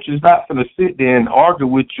coach is not going to sit there and argue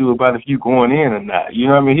with you about if you're going in or not. You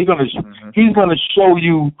know what I mean? He's gonna show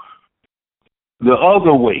you the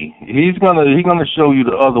other way. He's gonna show you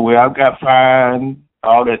the other way. I got fined,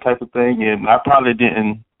 all that type of thing, and I probably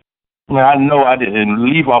didn't. I know I didn't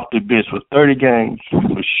leave off the bench for 30 games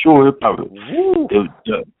for sure. Probably the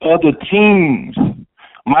other teams.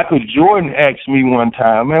 Michael Jordan asked me one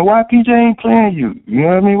time, man, why PJ ain't playing you? You know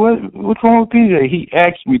what I mean? What's wrong with PJ? He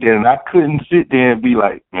asked me that, and I couldn't sit there and be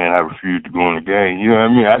like, man, I refuse to go in the game. You know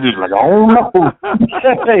what I mean? I just like, I don't know. I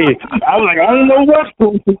was like, I don't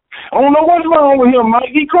know what's wrong with him,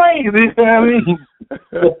 Mike. He crazy. You know what I mean?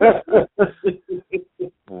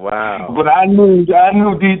 Wow. But I knew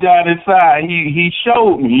deep down inside, he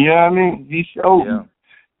showed me. You know what I mean? He showed me.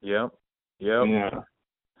 Yep. Yeah.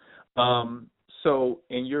 So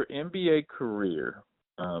in your NBA career,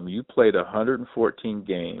 you played 114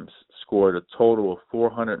 games, scored a total of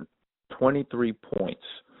 423 points,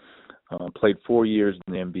 played 4 years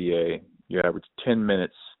in the NBA. You averaged 10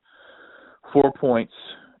 minutes, 4 points,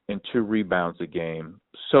 and 2 rebounds a game.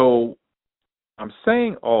 So I'm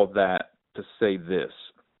saying all that to say this.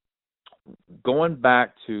 Going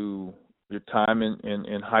back to your time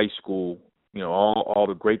in high school, you know, all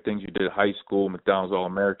the great things you did at high school, McDonald's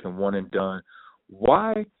All-American, one and done.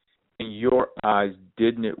 Why, in your eyes,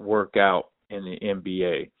 didn't it work out in the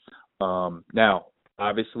NBA? Now,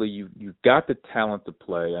 obviously, you've got the talent to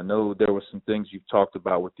play. I know there were some things you've talked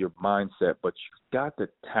about with your mindset, but you've got the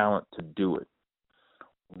talent to do it.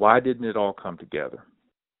 Why didn't it all come together?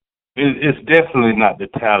 It's definitely not the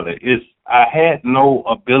talent. I had no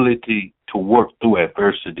ability to work through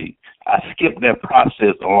adversity. I skipped that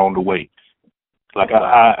process along the way. Like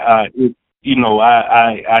I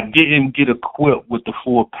didn't get equipped with the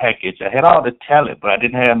full package. I had all the talent, but I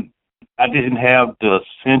didn't have the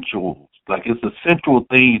essentials. Like, it's essential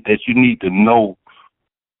things that you need to know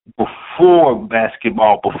before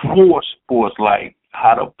basketball, before sports, like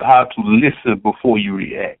how to listen before you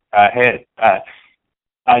react.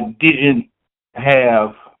 I didn't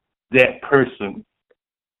have that person.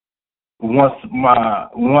 Once my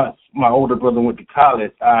older brother went to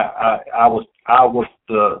college, I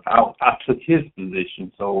took his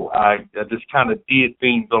position. So I just kind of did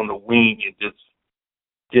things on the wing and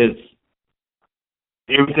just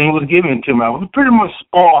everything was given to me. I was pretty much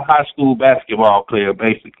spoiled high school basketball player,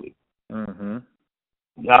 basically. Mm-hmm.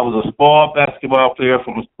 I was a spoiled basketball player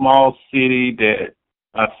from a small city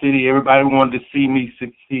everybody wanted to see me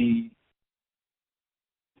succeed,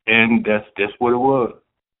 and that's what it was.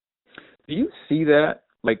 Do you see that,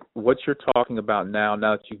 like what you're talking about now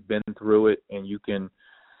that you've been through it and you can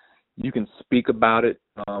speak about it,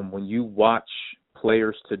 when you watch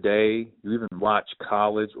players today, you even watch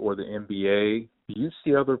college or the NBA, do you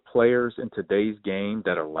see other players in today's game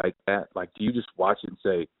that are like that? Like, do you just watch it and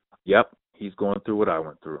say, yep, he's going through what I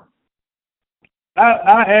went through?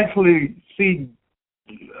 I actually see,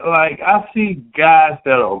 I see guys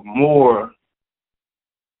that are more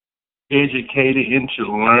educated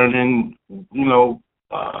into learning,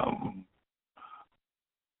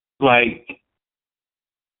 like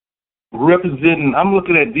representing. I'm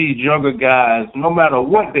looking at these younger guys. No matter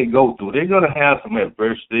what they go through, they're gonna have some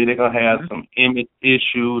adversity. They're gonna have some image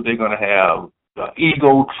issues. They're gonna have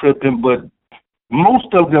ego tripping. But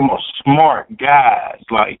most of them are smart guys.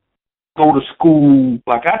 Like, go to school.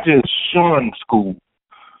 Like, I just shunned school.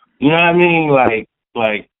 You know what I mean?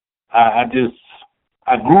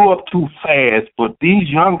 I grew up too fast. But these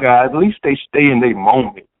young guys, at least they stay in their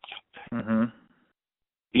moments. Mm-hmm.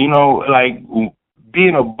 Like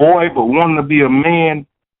being a boy but wanting to be a man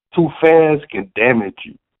too fast can damage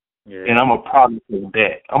you. Yeah. And I'm a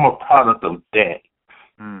product of that.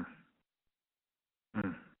 Mm.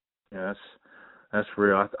 Mm. Yeah, that's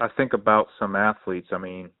real. I think about some athletes. I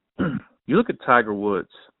mean, you look at Tiger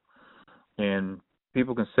Woods, and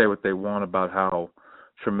people can say what they want about how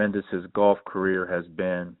tremendous his golf career has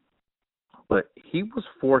been, but he was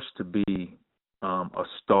forced to be a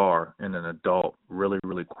star and an adult really,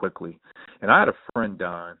 really quickly. And I had a friend,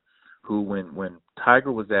 Don, who when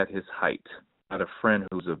Tiger was at his height, I had a friend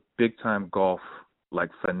who was a big-time golf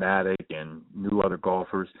fanatic and knew other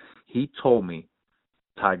golfers. He told me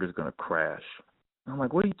Tiger's going to crash. I'm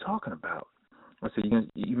like, what are you talking about? I said,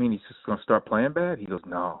 you mean he's just going to start playing bad? He goes,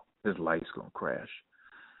 no, his life's going to crash.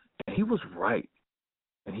 And he was right,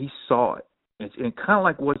 and he saw it. And kind of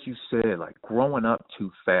like what you said, like growing up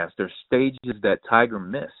too fast. There's stages that Tiger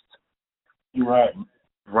missed. You're right.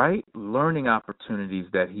 Right? Learning opportunities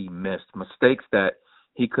that he missed, mistakes that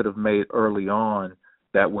he could have made early on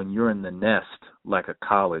that when you're in the nest, like a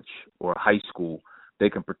college or a high school,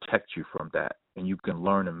 they can protect you from that, and you can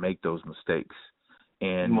learn and make those mistakes.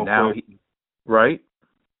 And now right?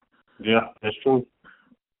 Yeah, that's true.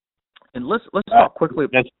 And let's talk quickly.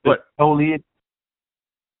 That's totally it.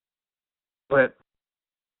 Go ahead.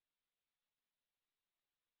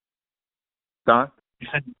 Don?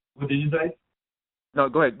 What did you say? No,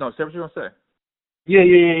 go ahead. No, say what you're going to say. Yeah.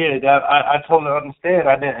 I totally understand.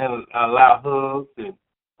 I didn't allow Hugs and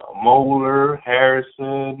Moeller,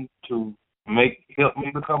 Harrison to help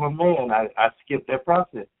me become a man. I skipped that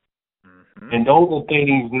process. Mm-hmm. And those are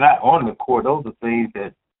things not on the court. Those are things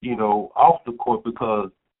that, off the court, because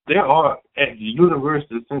there are, at the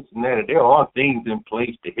University of Cincinnati, there are things in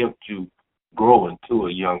place to help you grow into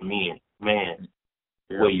a young man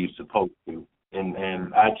where you're supposed to.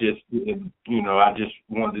 And I just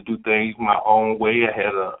wanted to do things my own way. I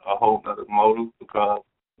had a whole other motive because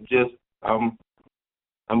I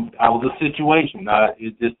was a situation.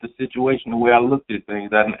 It's just the situation, the way I looked at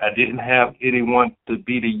things. I didn't have anyone to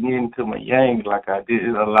be the yin to my yang. Like, I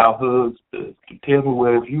didn't allow Hugs to tell me,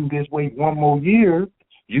 well, if you just wait one more year,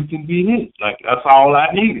 you can be his. Like, that's all I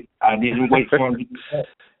needed. I didn't wait for him to do that.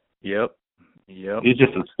 Yep. It's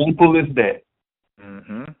just as simple as that.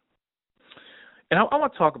 Mm-hmm. And I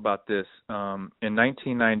want to talk about this. In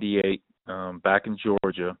 1998, back in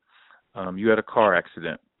Georgia, you had a car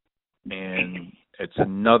accident, and it's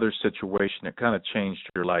another situation that kind of changed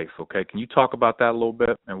your life. Okay, can you talk about that a little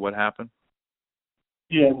bit and what happened?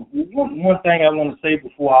 Yeah, one thing I want to say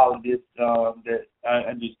before all of this, that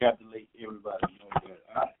I just got to let everybody know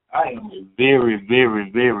that I am a very, very,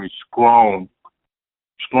 very strong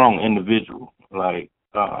individual. Like,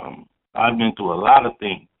 I've been through a lot of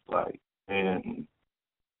things, and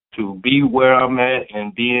to be where I'm at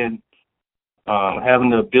and then having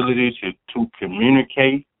the ability to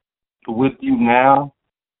communicate with you now,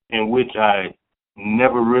 in which I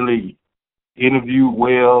never really interviewed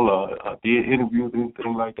well or did interviews,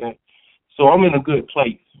 anything like that. So I'm in a good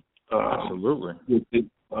place. Absolutely.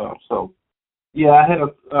 So, yeah, I had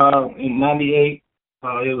in '98.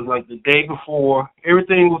 It was like the day before.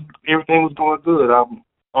 Everything was going good.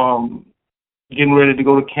 I'm getting ready to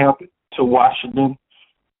go to camp to Washington.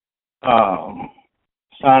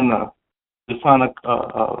 Sign a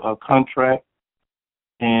contract,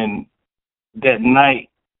 and that night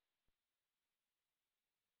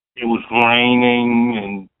it was raining,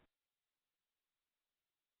 and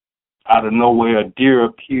out of nowhere a deer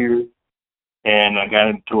appeared, and I got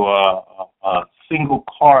into a single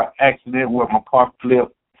car accident where my car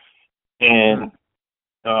flipped, and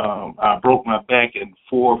I broke my back in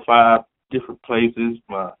 4 or 5 different places,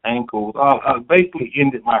 my ankles. I basically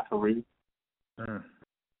ended my career. Mm.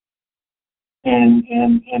 And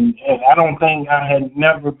I don't think I had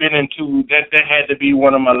never been into that. That had to be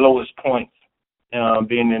one of my lowest points,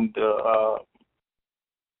 being in the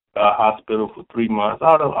hospital for 3 months.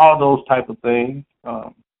 All those type of things.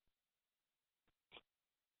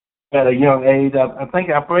 At a young age, I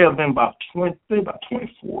think I probably have been about 24,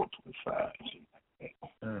 25.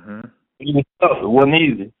 Mm-hmm. It was tough. It wasn't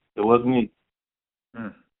easy. It wasn't easy.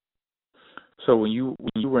 Mm. So when you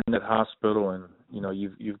were in that hospital and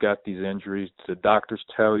you've got these injuries, did the doctors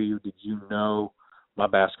tell you? Did you know my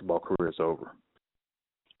basketball career is over?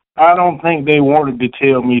 I don't think they wanted to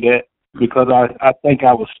tell me that because I think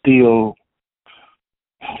I was still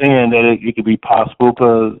saying that it could be possible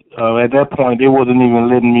because at that point they wasn't even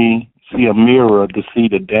letting me see a mirror to see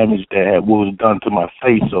the damage that was done to my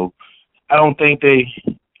face. So I don't think they,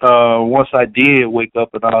 once I did wake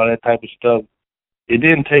up and all that type of stuff, it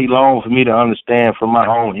didn't take long for me to understand from my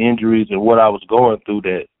own injuries and what I was going through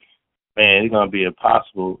that, man, it's going to be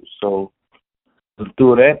impossible. So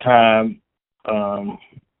through that time,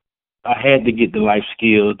 I had to get the life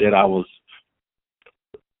skills that I was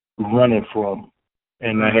running from,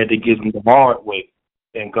 and I had to get them the hard way.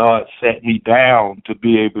 And God sat me down to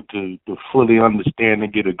be able to fully understand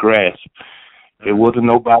and get a grasp. There wasn't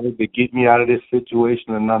nobody to get me out of this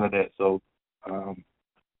situation or none of that. So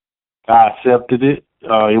I accepted it. It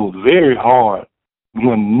was very hard. There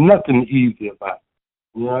was nothing easy about it.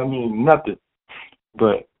 You know what I mean? Nothing.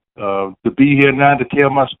 But to be here now to tell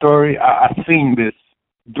my story, I seen this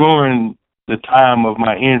during the time of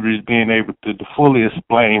my injuries, being able to fully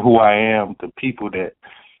explain who I am to people that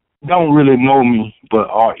don't really know me but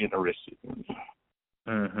are interested in me.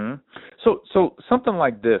 Mm-hmm. So something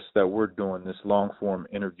like this that we're doing, this long-form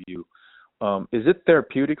interview, is it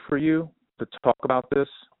therapeutic for you to talk about this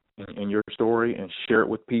in your story and share it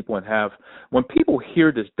with people and have, when people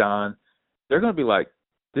hear this, Don, they're going to be like,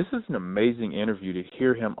 this is an amazing interview to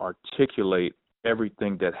hear him articulate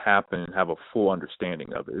everything that happened and have a full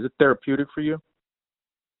understanding of it. Is it therapeutic for you?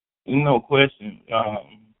 No question.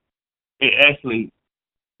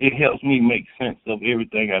 It helps me make sense of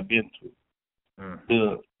everything I've been through.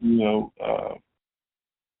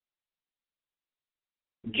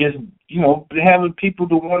 Just having people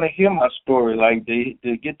to want to hear my story, like they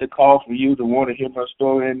get the call from you to want to hear my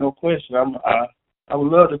story, and no question, I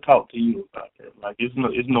would love to talk to you about that. Like it's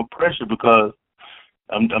no pressure because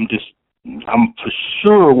I'm for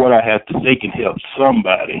sure what I have to say can help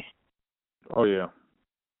somebody. Oh yeah,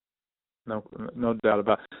 no doubt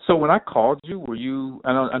about it. So when I called you, were you?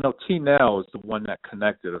 I know T. Nell is the one that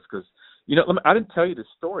connected us because I didn't tell you the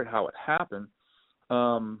story how it happened.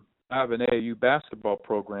 I have an AAU basketball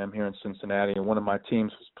program here in Cincinnati, and one of my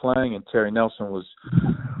teams was playing, and Terry Nelson was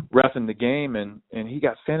reffing the game, and he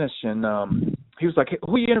got finished, and he was like, hey,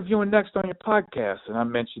 who are you interviewing next on your podcast? And I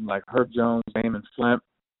mentioned, like, Herb Jones, Damon Flint.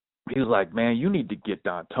 He was like, man, you need to get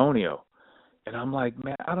Dontonio. And I'm like,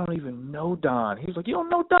 man, I don't even know Don. He was like, you don't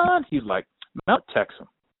know Don? He's like, I'll text him.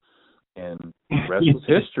 And the rest was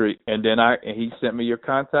history. And then he sent me your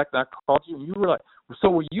contact, and I called you, and you were like, so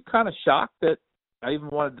were you kind of shocked that I even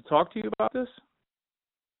wanted to talk to you about this?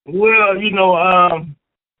 Well,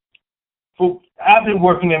 I've been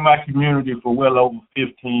working in my community for well over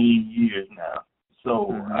 15 years now.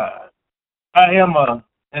 So I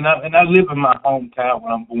live in my hometown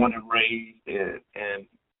where I'm born and raised, and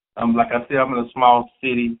I'm like I said, I'm in a small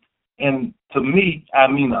city, and to me, I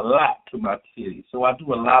mean a lot to my city. So I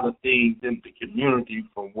do a lot of things in the community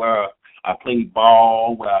from where I played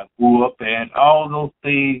ball, where I grew up at, all those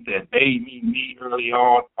things that made me early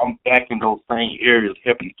on. I'm back in those same areas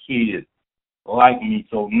helping kids like me.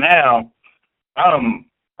 So now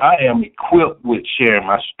I am equipped with sharing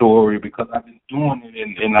my story because I've been doing it,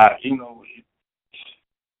 and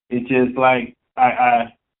it's just like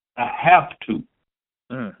I have to.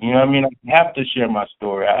 You know what I mean? I have to share my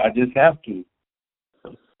story. I just have to.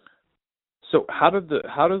 So how do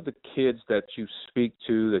the kids that you speak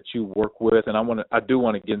to, that you work with, and I do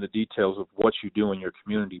want to get into the details of what you do in your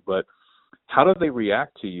community, but how do they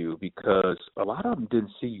react to you? Because a lot of them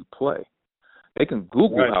didn't see you play. They can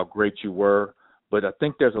Google how great you were, but I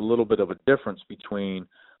think there's a little bit of a difference between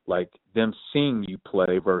like them seeing you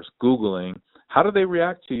play versus Googling. How do they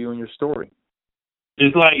react to you and your story?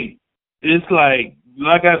 It's like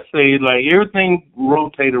like I say, like everything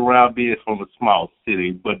rotate around being from a small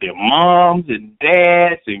city, but their moms and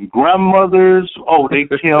dads and grandmothers, oh, they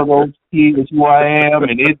tell those kids who I am,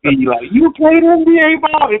 and it'd be like, you played NBA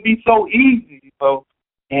ball, it'd be so easy,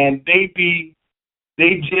 and they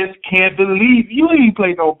just can't believe you ain't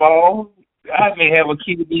play no ball. I may have a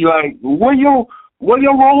kid be like, where your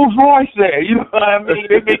Rolls Royce at? You know what I mean?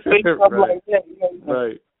 They may say something Right. like that. You know?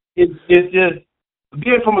 Right. It's just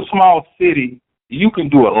being from a small city, you can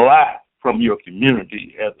do a lot from your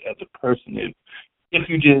community as a person if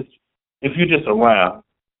you just around.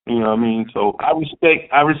 You know what I mean? So I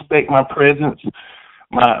respect my presence,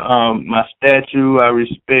 my statue. I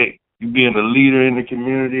respect being a leader in the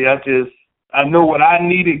community. I know what I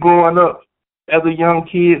needed growing up as a young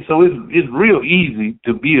kid, so it's real easy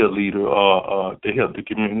to be a leader or to help the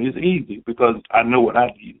community. It's easy because I know what I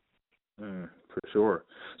need. For sure.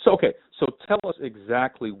 So tell us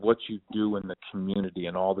exactly what you do in the community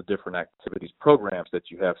and all the different activities, programs that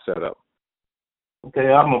you have set up.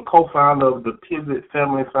 Okay, I'm a co-founder of the Pivot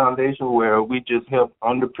Family Foundation, where we just help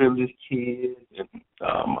underprivileged kids and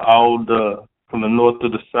from the north to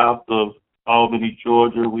the south of Albany,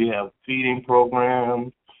 Georgia. We have feeding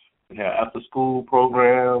programs, we have after-school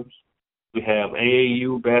programs, we have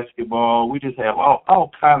AAU basketball. We just have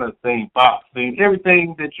all kind of things, boxing,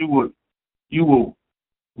 everything that you would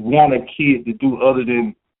want a kid to do other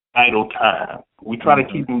than idle time. We try to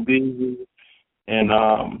keep them busy, and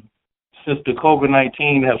since the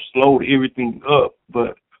COVID-19 have slowed everything up,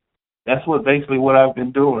 but that's basically what I've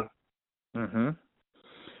been doing. Mm-hmm.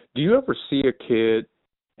 Do you ever see a kid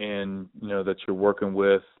and that you're working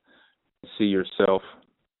with, see yourself,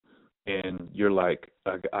 and you're like,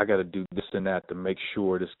 I got to do this and that to make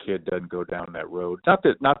sure this kid doesn't go down that road? Not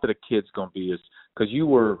that a kid's going to be because you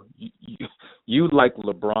like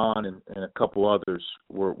LeBron and a couple others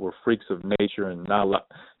were freaks of nature and not a lot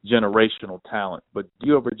generational talent. But do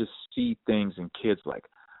you ever just see things in kids like,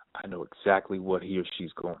 I know exactly what he or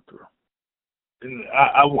she's going through?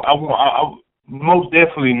 I most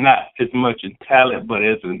definitely not as much in talent, but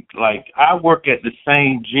I work at the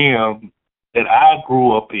same gym that I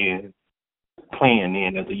grew up in, playing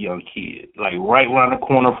in as a young kid. Like right around the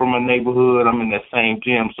corner from my neighborhood, I'm in that same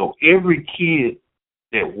gym. So every kid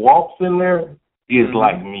that walks in there is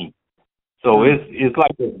like me. So it's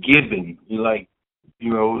like a given.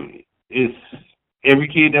 It's every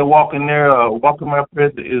kid that walk in there, walk in my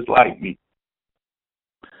presence is like me.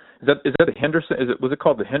 Is that the Henderson? Was it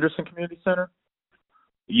called the Henderson Community Center?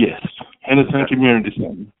 Yes, Henderson Community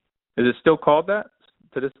Center. Is it still called that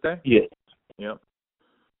to this day? Yes. Yep.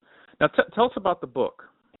 Now tell us about the book.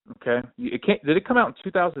 Okay, did it come out in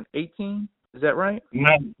 2018? Is that right?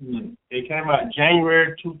 19. It came out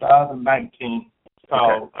January 2019. It's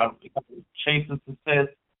called Chasing Success,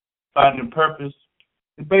 Finding Purpose.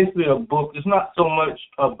 It's basically a book. It's not so much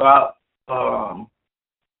about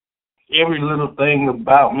every little thing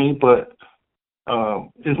about me, but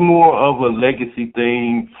it's more of a legacy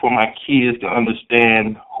thing for my kids to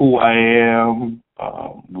understand who I am,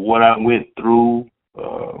 what I went through,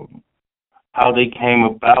 how they came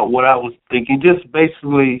about, what I was thinking. Just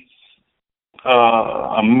basically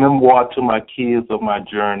a memoir to my kids of my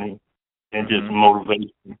journey and just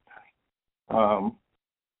motivation.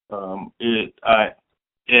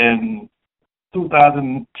 In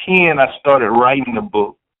 2010, I started writing the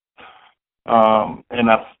book, and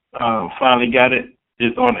I finally got it.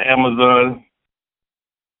 It's on Amazon,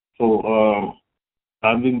 so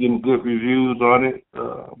I've been getting good reviews on it,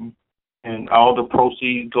 and all the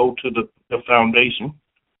proceeds go to the foundation.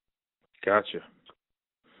 Gotcha.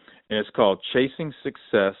 And it's called Chasing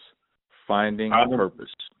Success, Finding Purpose.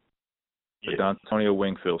 The Dontonio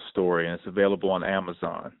Wingfield story, and it's available on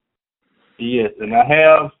Amazon. Yes, and I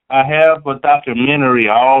have a documentary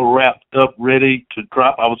all wrapped up, ready to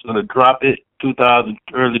drop. I was going to drop it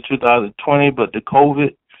early 2020, but the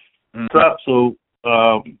COVID dropped, so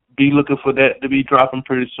be looking for that to be dropping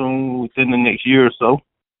pretty soon, within the next year or so.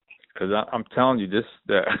 Because I'm telling you,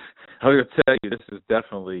 I'm going to tell you, this is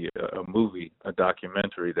definitely a movie, a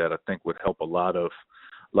documentary that I think would help a lot of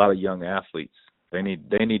young athletes. They need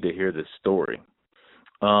to hear this story.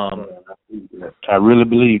 I really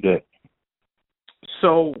believe that.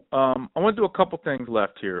 So I want to do a couple things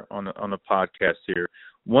left here on the podcast here.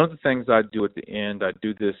 One of the things I do at the end, I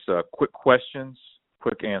do this quick questions,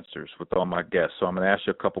 quick answers with all my guests. So I'm going to ask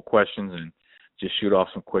you a couple questions and just shoot off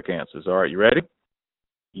some quick answers. All right, you ready?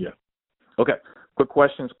 Yeah. Okay. Quick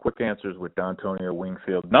questions, quick answers with Dontonio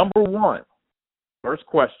Wingfield. Number one, first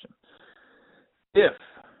question. If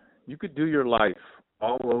you could do your life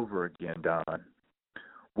all over again, Don,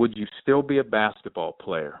 would you still be a basketball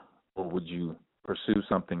player, or would you pursue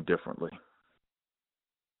something differently?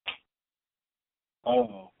 Oh,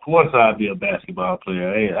 of course I'd be a basketball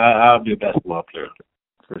player. Hey, I'll be a basketball player.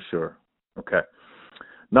 For sure. Okay.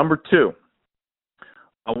 Number 2,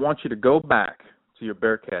 I want you to go back to your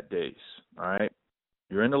Bearcat days, all right?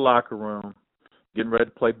 You're in the locker room, getting ready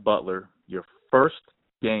to play Butler, your first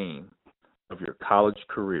game of your college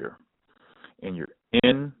career, and you're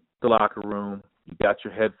in the locker room, you got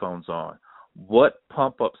your headphones on. What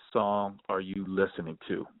pump-up song are you listening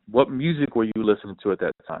to? What music were you listening to at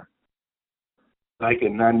that time? Like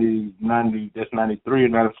in 90, that's 93 or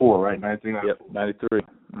 94, right? 93, Yep, 93.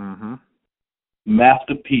 Mm-hmm.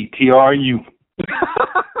 Master P, TRU.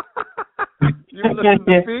 You listen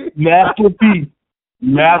to P? Master P.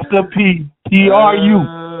 Master P, TRU.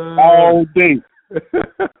 All day.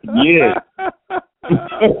 Yeah.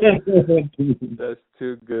 That's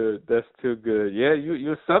too good. That's too good. Yeah,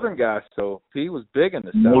 you're a Southern guy, so P was big in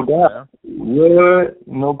the No South. doubt. What?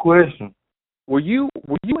 No question. Were you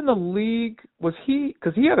in the league? Was he?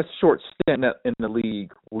 Because he had a short stint in the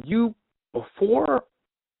league. Were you before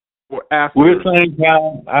or after? We're same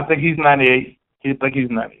time. I think he's 98. He's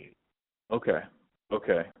 98. Okay.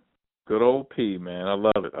 Good old P, man. I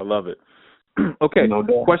love it. Okay. No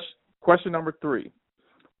doubt. Question number 3.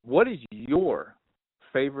 What is your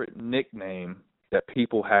favorite nickname that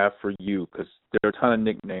people have for you? Because there are a ton of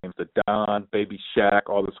nicknames, the Don, Baby Shaq,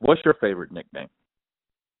 all this. What's your favorite nickname?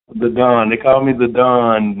 The Don. They call me the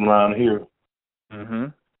Don around here. Mm-hmm.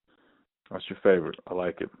 That's your favorite. I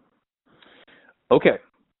like it. Okay.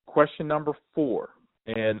 Question number 4.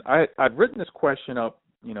 And I'd written this question up,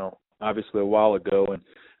 obviously a while ago, and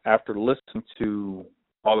after listening to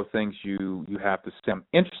all the things you have to say, I'm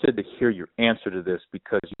interested to hear your answer to this,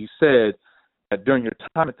 because you said that during your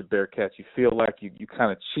time at the Bearcats, you feel like you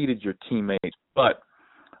kind of cheated your teammates. But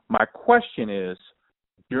my question is,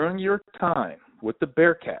 during your time with the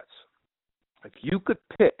Bearcats, if you could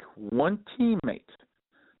pick one teammate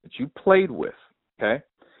that you played with, okay,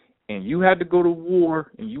 and you had to go to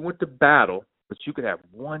war and you went to battle, but you could have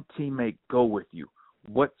one teammate go with you,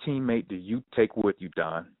 what teammate do you take with you,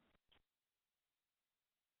 Don?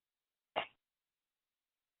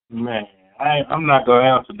 Man, I'm not going to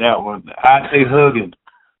answer that one. I take Huggins.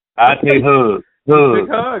 I take Hugs. Big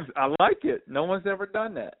Hugs. I like it. No one's ever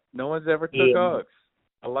done that. No one's ever took Hugs.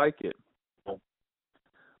 I like it.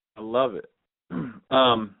 I love it.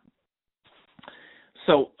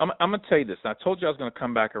 So I'm going to tell you this. I told you I was going to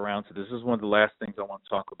come back around to this. This is one of the last things I want to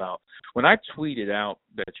talk about. When I tweeted out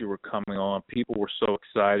that you were coming on, people were so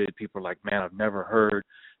excited. People were like, man, I've never heard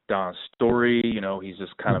Don's story. He's this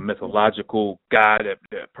kind of mythological guy,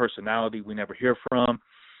 that personality we never hear from.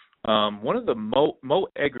 One of the Mo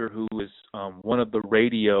Egger, who is one of the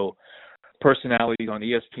radio personalities on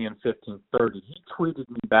ESPN 1530, he tweeted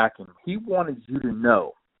me back, and he wanted you to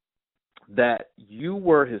know that you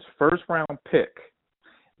were his first round pick.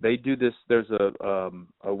 They do this. There's a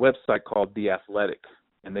website called The Athletic,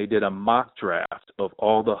 and they did a mock draft of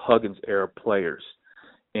all the Huggins era players.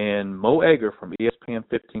 And Mo Egger from ESPN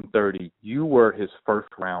 1530, you were his first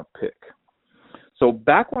round pick. So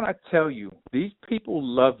back when I tell you, these people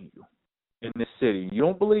love you in this city. You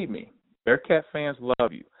don't believe me. Bearcat fans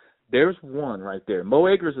love you. There's one right there. Mo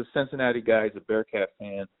Egger is a Cincinnati guy. He's a Bearcat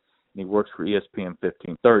fan, and he works for ESPN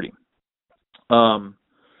 1530.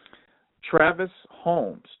 Travis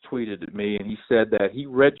Holmes tweeted at me, and he said that he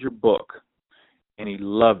read your book, and he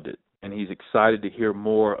loved it, and he's excited to hear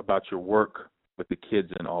more about your work with the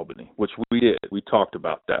kids in Albany, which we did. We talked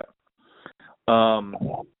about that.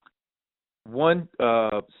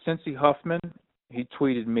 Cincy Huffman, he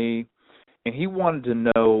tweeted me, and he wanted to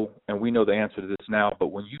know, and we know the answer to this now,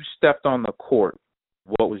 but when you stepped on the court,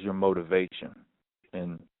 what was your motivation?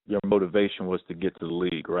 And your motivation was to get to the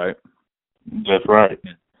league, right? That's right.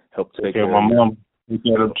 Help take care of my mom. Take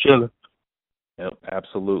care of children. Yep,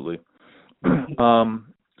 absolutely.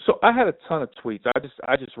 So I had a ton of tweets.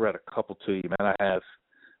 I just read a couple to you, man. I have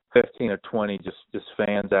 15 or 20 just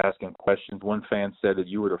fans asking questions. One fan said that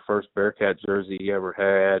you were the first Bearcat jersey he ever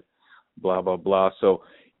had, blah blah blah. So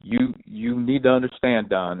you need to understand,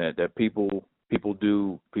 Don, that people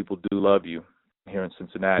do love you here in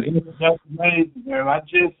Cincinnati. That's amazing, man.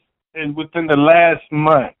 And within the last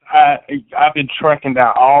month, I've been tracking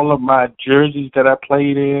down all of my jerseys that I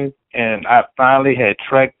played in, and I finally had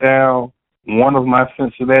tracked down one of my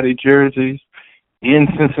Cincinnati jerseys in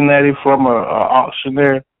Cincinnati from an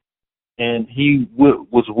auctioneer, and he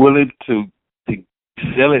was willing to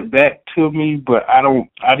sell it back to me, but I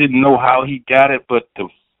didn't know how he got it. But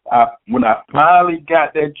when I finally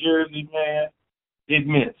got that jersey, man, it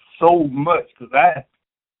meant so much, because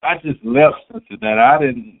I just left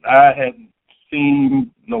Cincinnati. I hadn't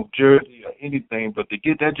team, no jersey or anything, but to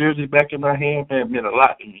get that jersey back in my hand, man, meant a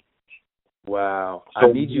lot to me. Wow. So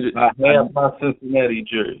I have my Cincinnati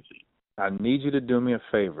jersey. I need you to do me a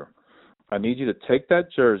favor. I need you to take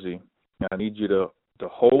that jersey, and I need you to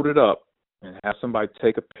hold it up and have somebody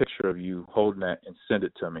take a picture of you holding that and send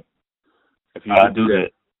it to me. If you I'll do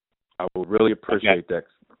that. I will really appreciate that.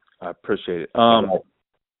 I appreciate it.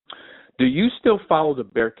 Do you still follow the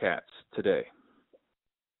Bearcats today?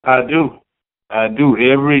 I do.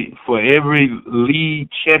 For every league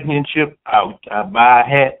championship, I buy a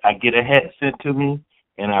hat. I get a hat sent to me,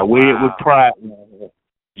 and I wear it with pride.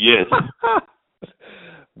 Yes.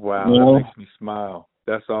 Wow, that makes me smile.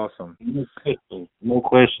 That's awesome. No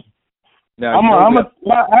question. Now, I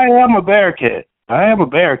am a Bearcat. I am a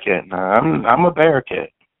Bearcat now. I'm a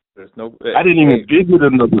Bearcat. I didn't even visit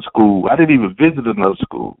another school.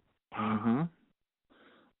 Mm-hmm.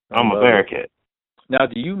 I'm a Bearcat. Now,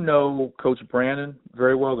 do you know Coach Brandon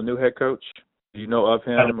very well, the new head coach? Do you know of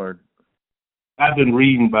him? I've been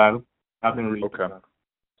reading about him. Okay.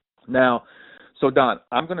 Now, so Don,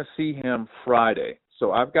 I'm going to see him Friday.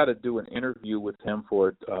 So I've got to do an interview with him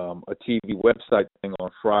for a TV website thing on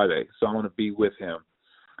Friday. So I'm going to be with him.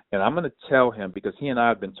 And I'm going to tell him, because he and I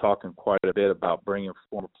have been talking quite a bit about bringing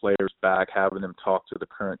former players back, having them talk to the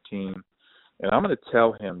current team. And I'm going to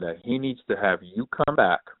tell him that he needs to have you come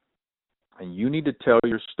back, and you need to tell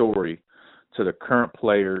your story to the current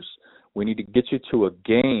players. We need to get you to a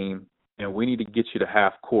game, and we need to get you to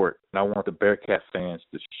half court. And I want the Bearcat fans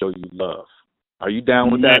to show you love. Are you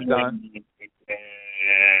down with that, Don?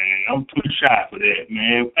 I'm too shy for that,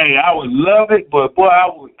 man. Hey, I would love it, but boy,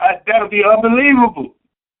 that'll be unbelievable.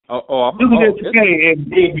 If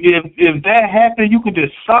that happened, you could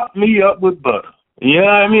just suck me up with butter. You know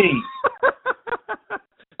what I mean?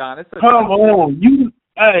 Don, come on, you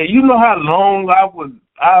know how long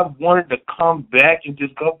I wanted to come back and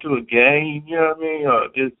just go to a game. You know what I mean?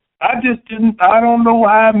 I don't know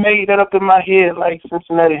why I made that up in my head. Like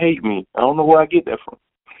Cincinnati hate me. I don't know where I get that from.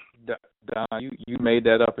 Don, you made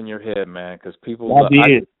that up in your head, man. Because people,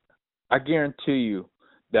 I guarantee you,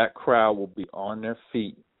 that crowd will be on their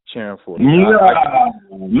feet cheering for them.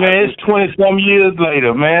 Man, it's 20-some years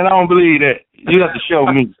later, man. I don't believe that. You have to show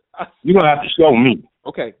me. You're going to have to show me.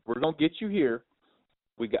 Okay, we're going to get you here.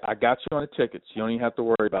 I got you on the tickets. You don't even have to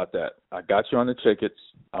worry about that. I got you on the tickets.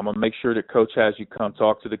 I'm going to make sure that Coach has you come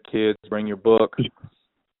talk to the kids, bring your book,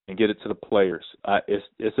 and get it to the players.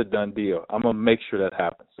 It's a done deal. I'm going to make sure that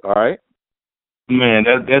happens. All right? Man,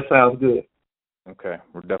 that sounds good. Okay,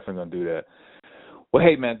 we're definitely going to do that. Well,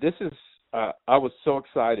 hey, man, this is I was so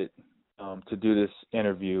excited to do this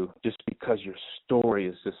interview just because your story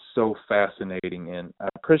is just so fascinating, and I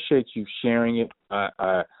appreciate you sharing it.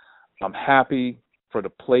 I'm happy for the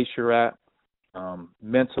place you're at,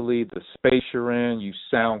 mentally, the space you're in. You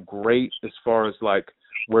sound great as far as like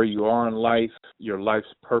where you are in life, your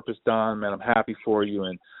life's purpose, Don. Man, I'm happy for you,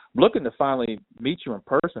 and I'm looking to finally meet you in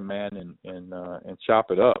person, man, and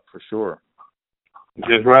chop it up for sure.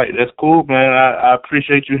 That's right. That's cool, man. I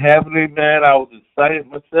appreciate you having me, man. I was excited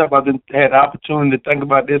myself. I've had the opportunity to think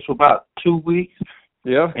about this for about 2 weeks.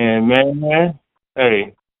 Yeah. And man,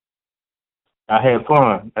 hey, I had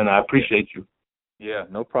fun, and I appreciate you. Yeah,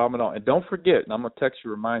 no problem at all. And don't forget, and I'm going to text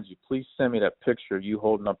you, remind you, please send me that picture of you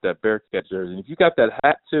holding up that Bearcat jersey. And if you got that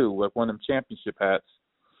hat, too, like one of them championship hats,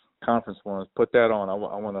 conference ones, put that on. I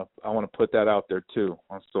want to put that out there, too,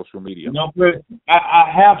 on social media. No, but I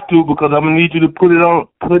have to, because I'm going to need you to put it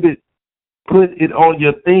on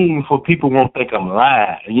your thing so people won't think I'm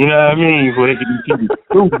lying. You know what I mean? So they can be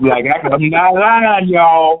truth. Like, I'm not lying,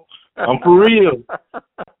 y'all. I'm for real.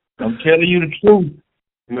 I'm telling you the truth.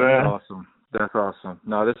 Yeah. That's awesome.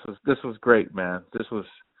 No, this was great, man. This was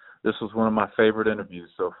one of my favorite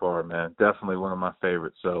interviews so far, man. Definitely one of my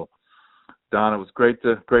favorites. So, Don, it was great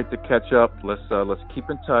to catch up. Let's keep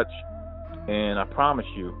in touch, and I promise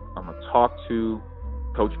you, I'm gonna talk to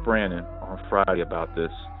Coach Brandon on Friday about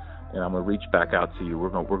this, and I'm gonna reach back out to you. We're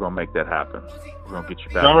gonna make that happen. We're gonna get you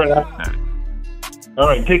back. All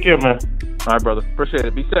right. Take care, man. All right, brother. Appreciate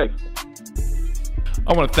it. Be safe.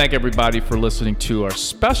 I want to thank everybody for listening to our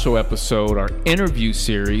special episode, our interview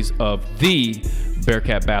series of the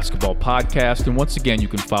Bearcat Basketball Podcast. And once again, you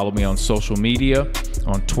can follow me on social media,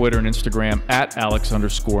 on Twitter and Instagram at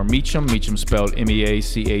Alex_Meacham. Meacham spelled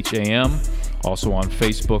Meacham. Also on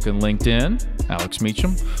Facebook and LinkedIn, Alex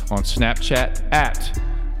Meacham. On Snapchat at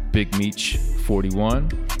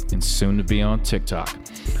BigMeach41, and soon to be on TikTok.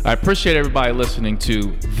 I appreciate everybody listening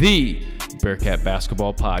to the Bearcat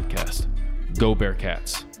Basketball Podcast. Go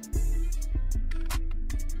Bearcats.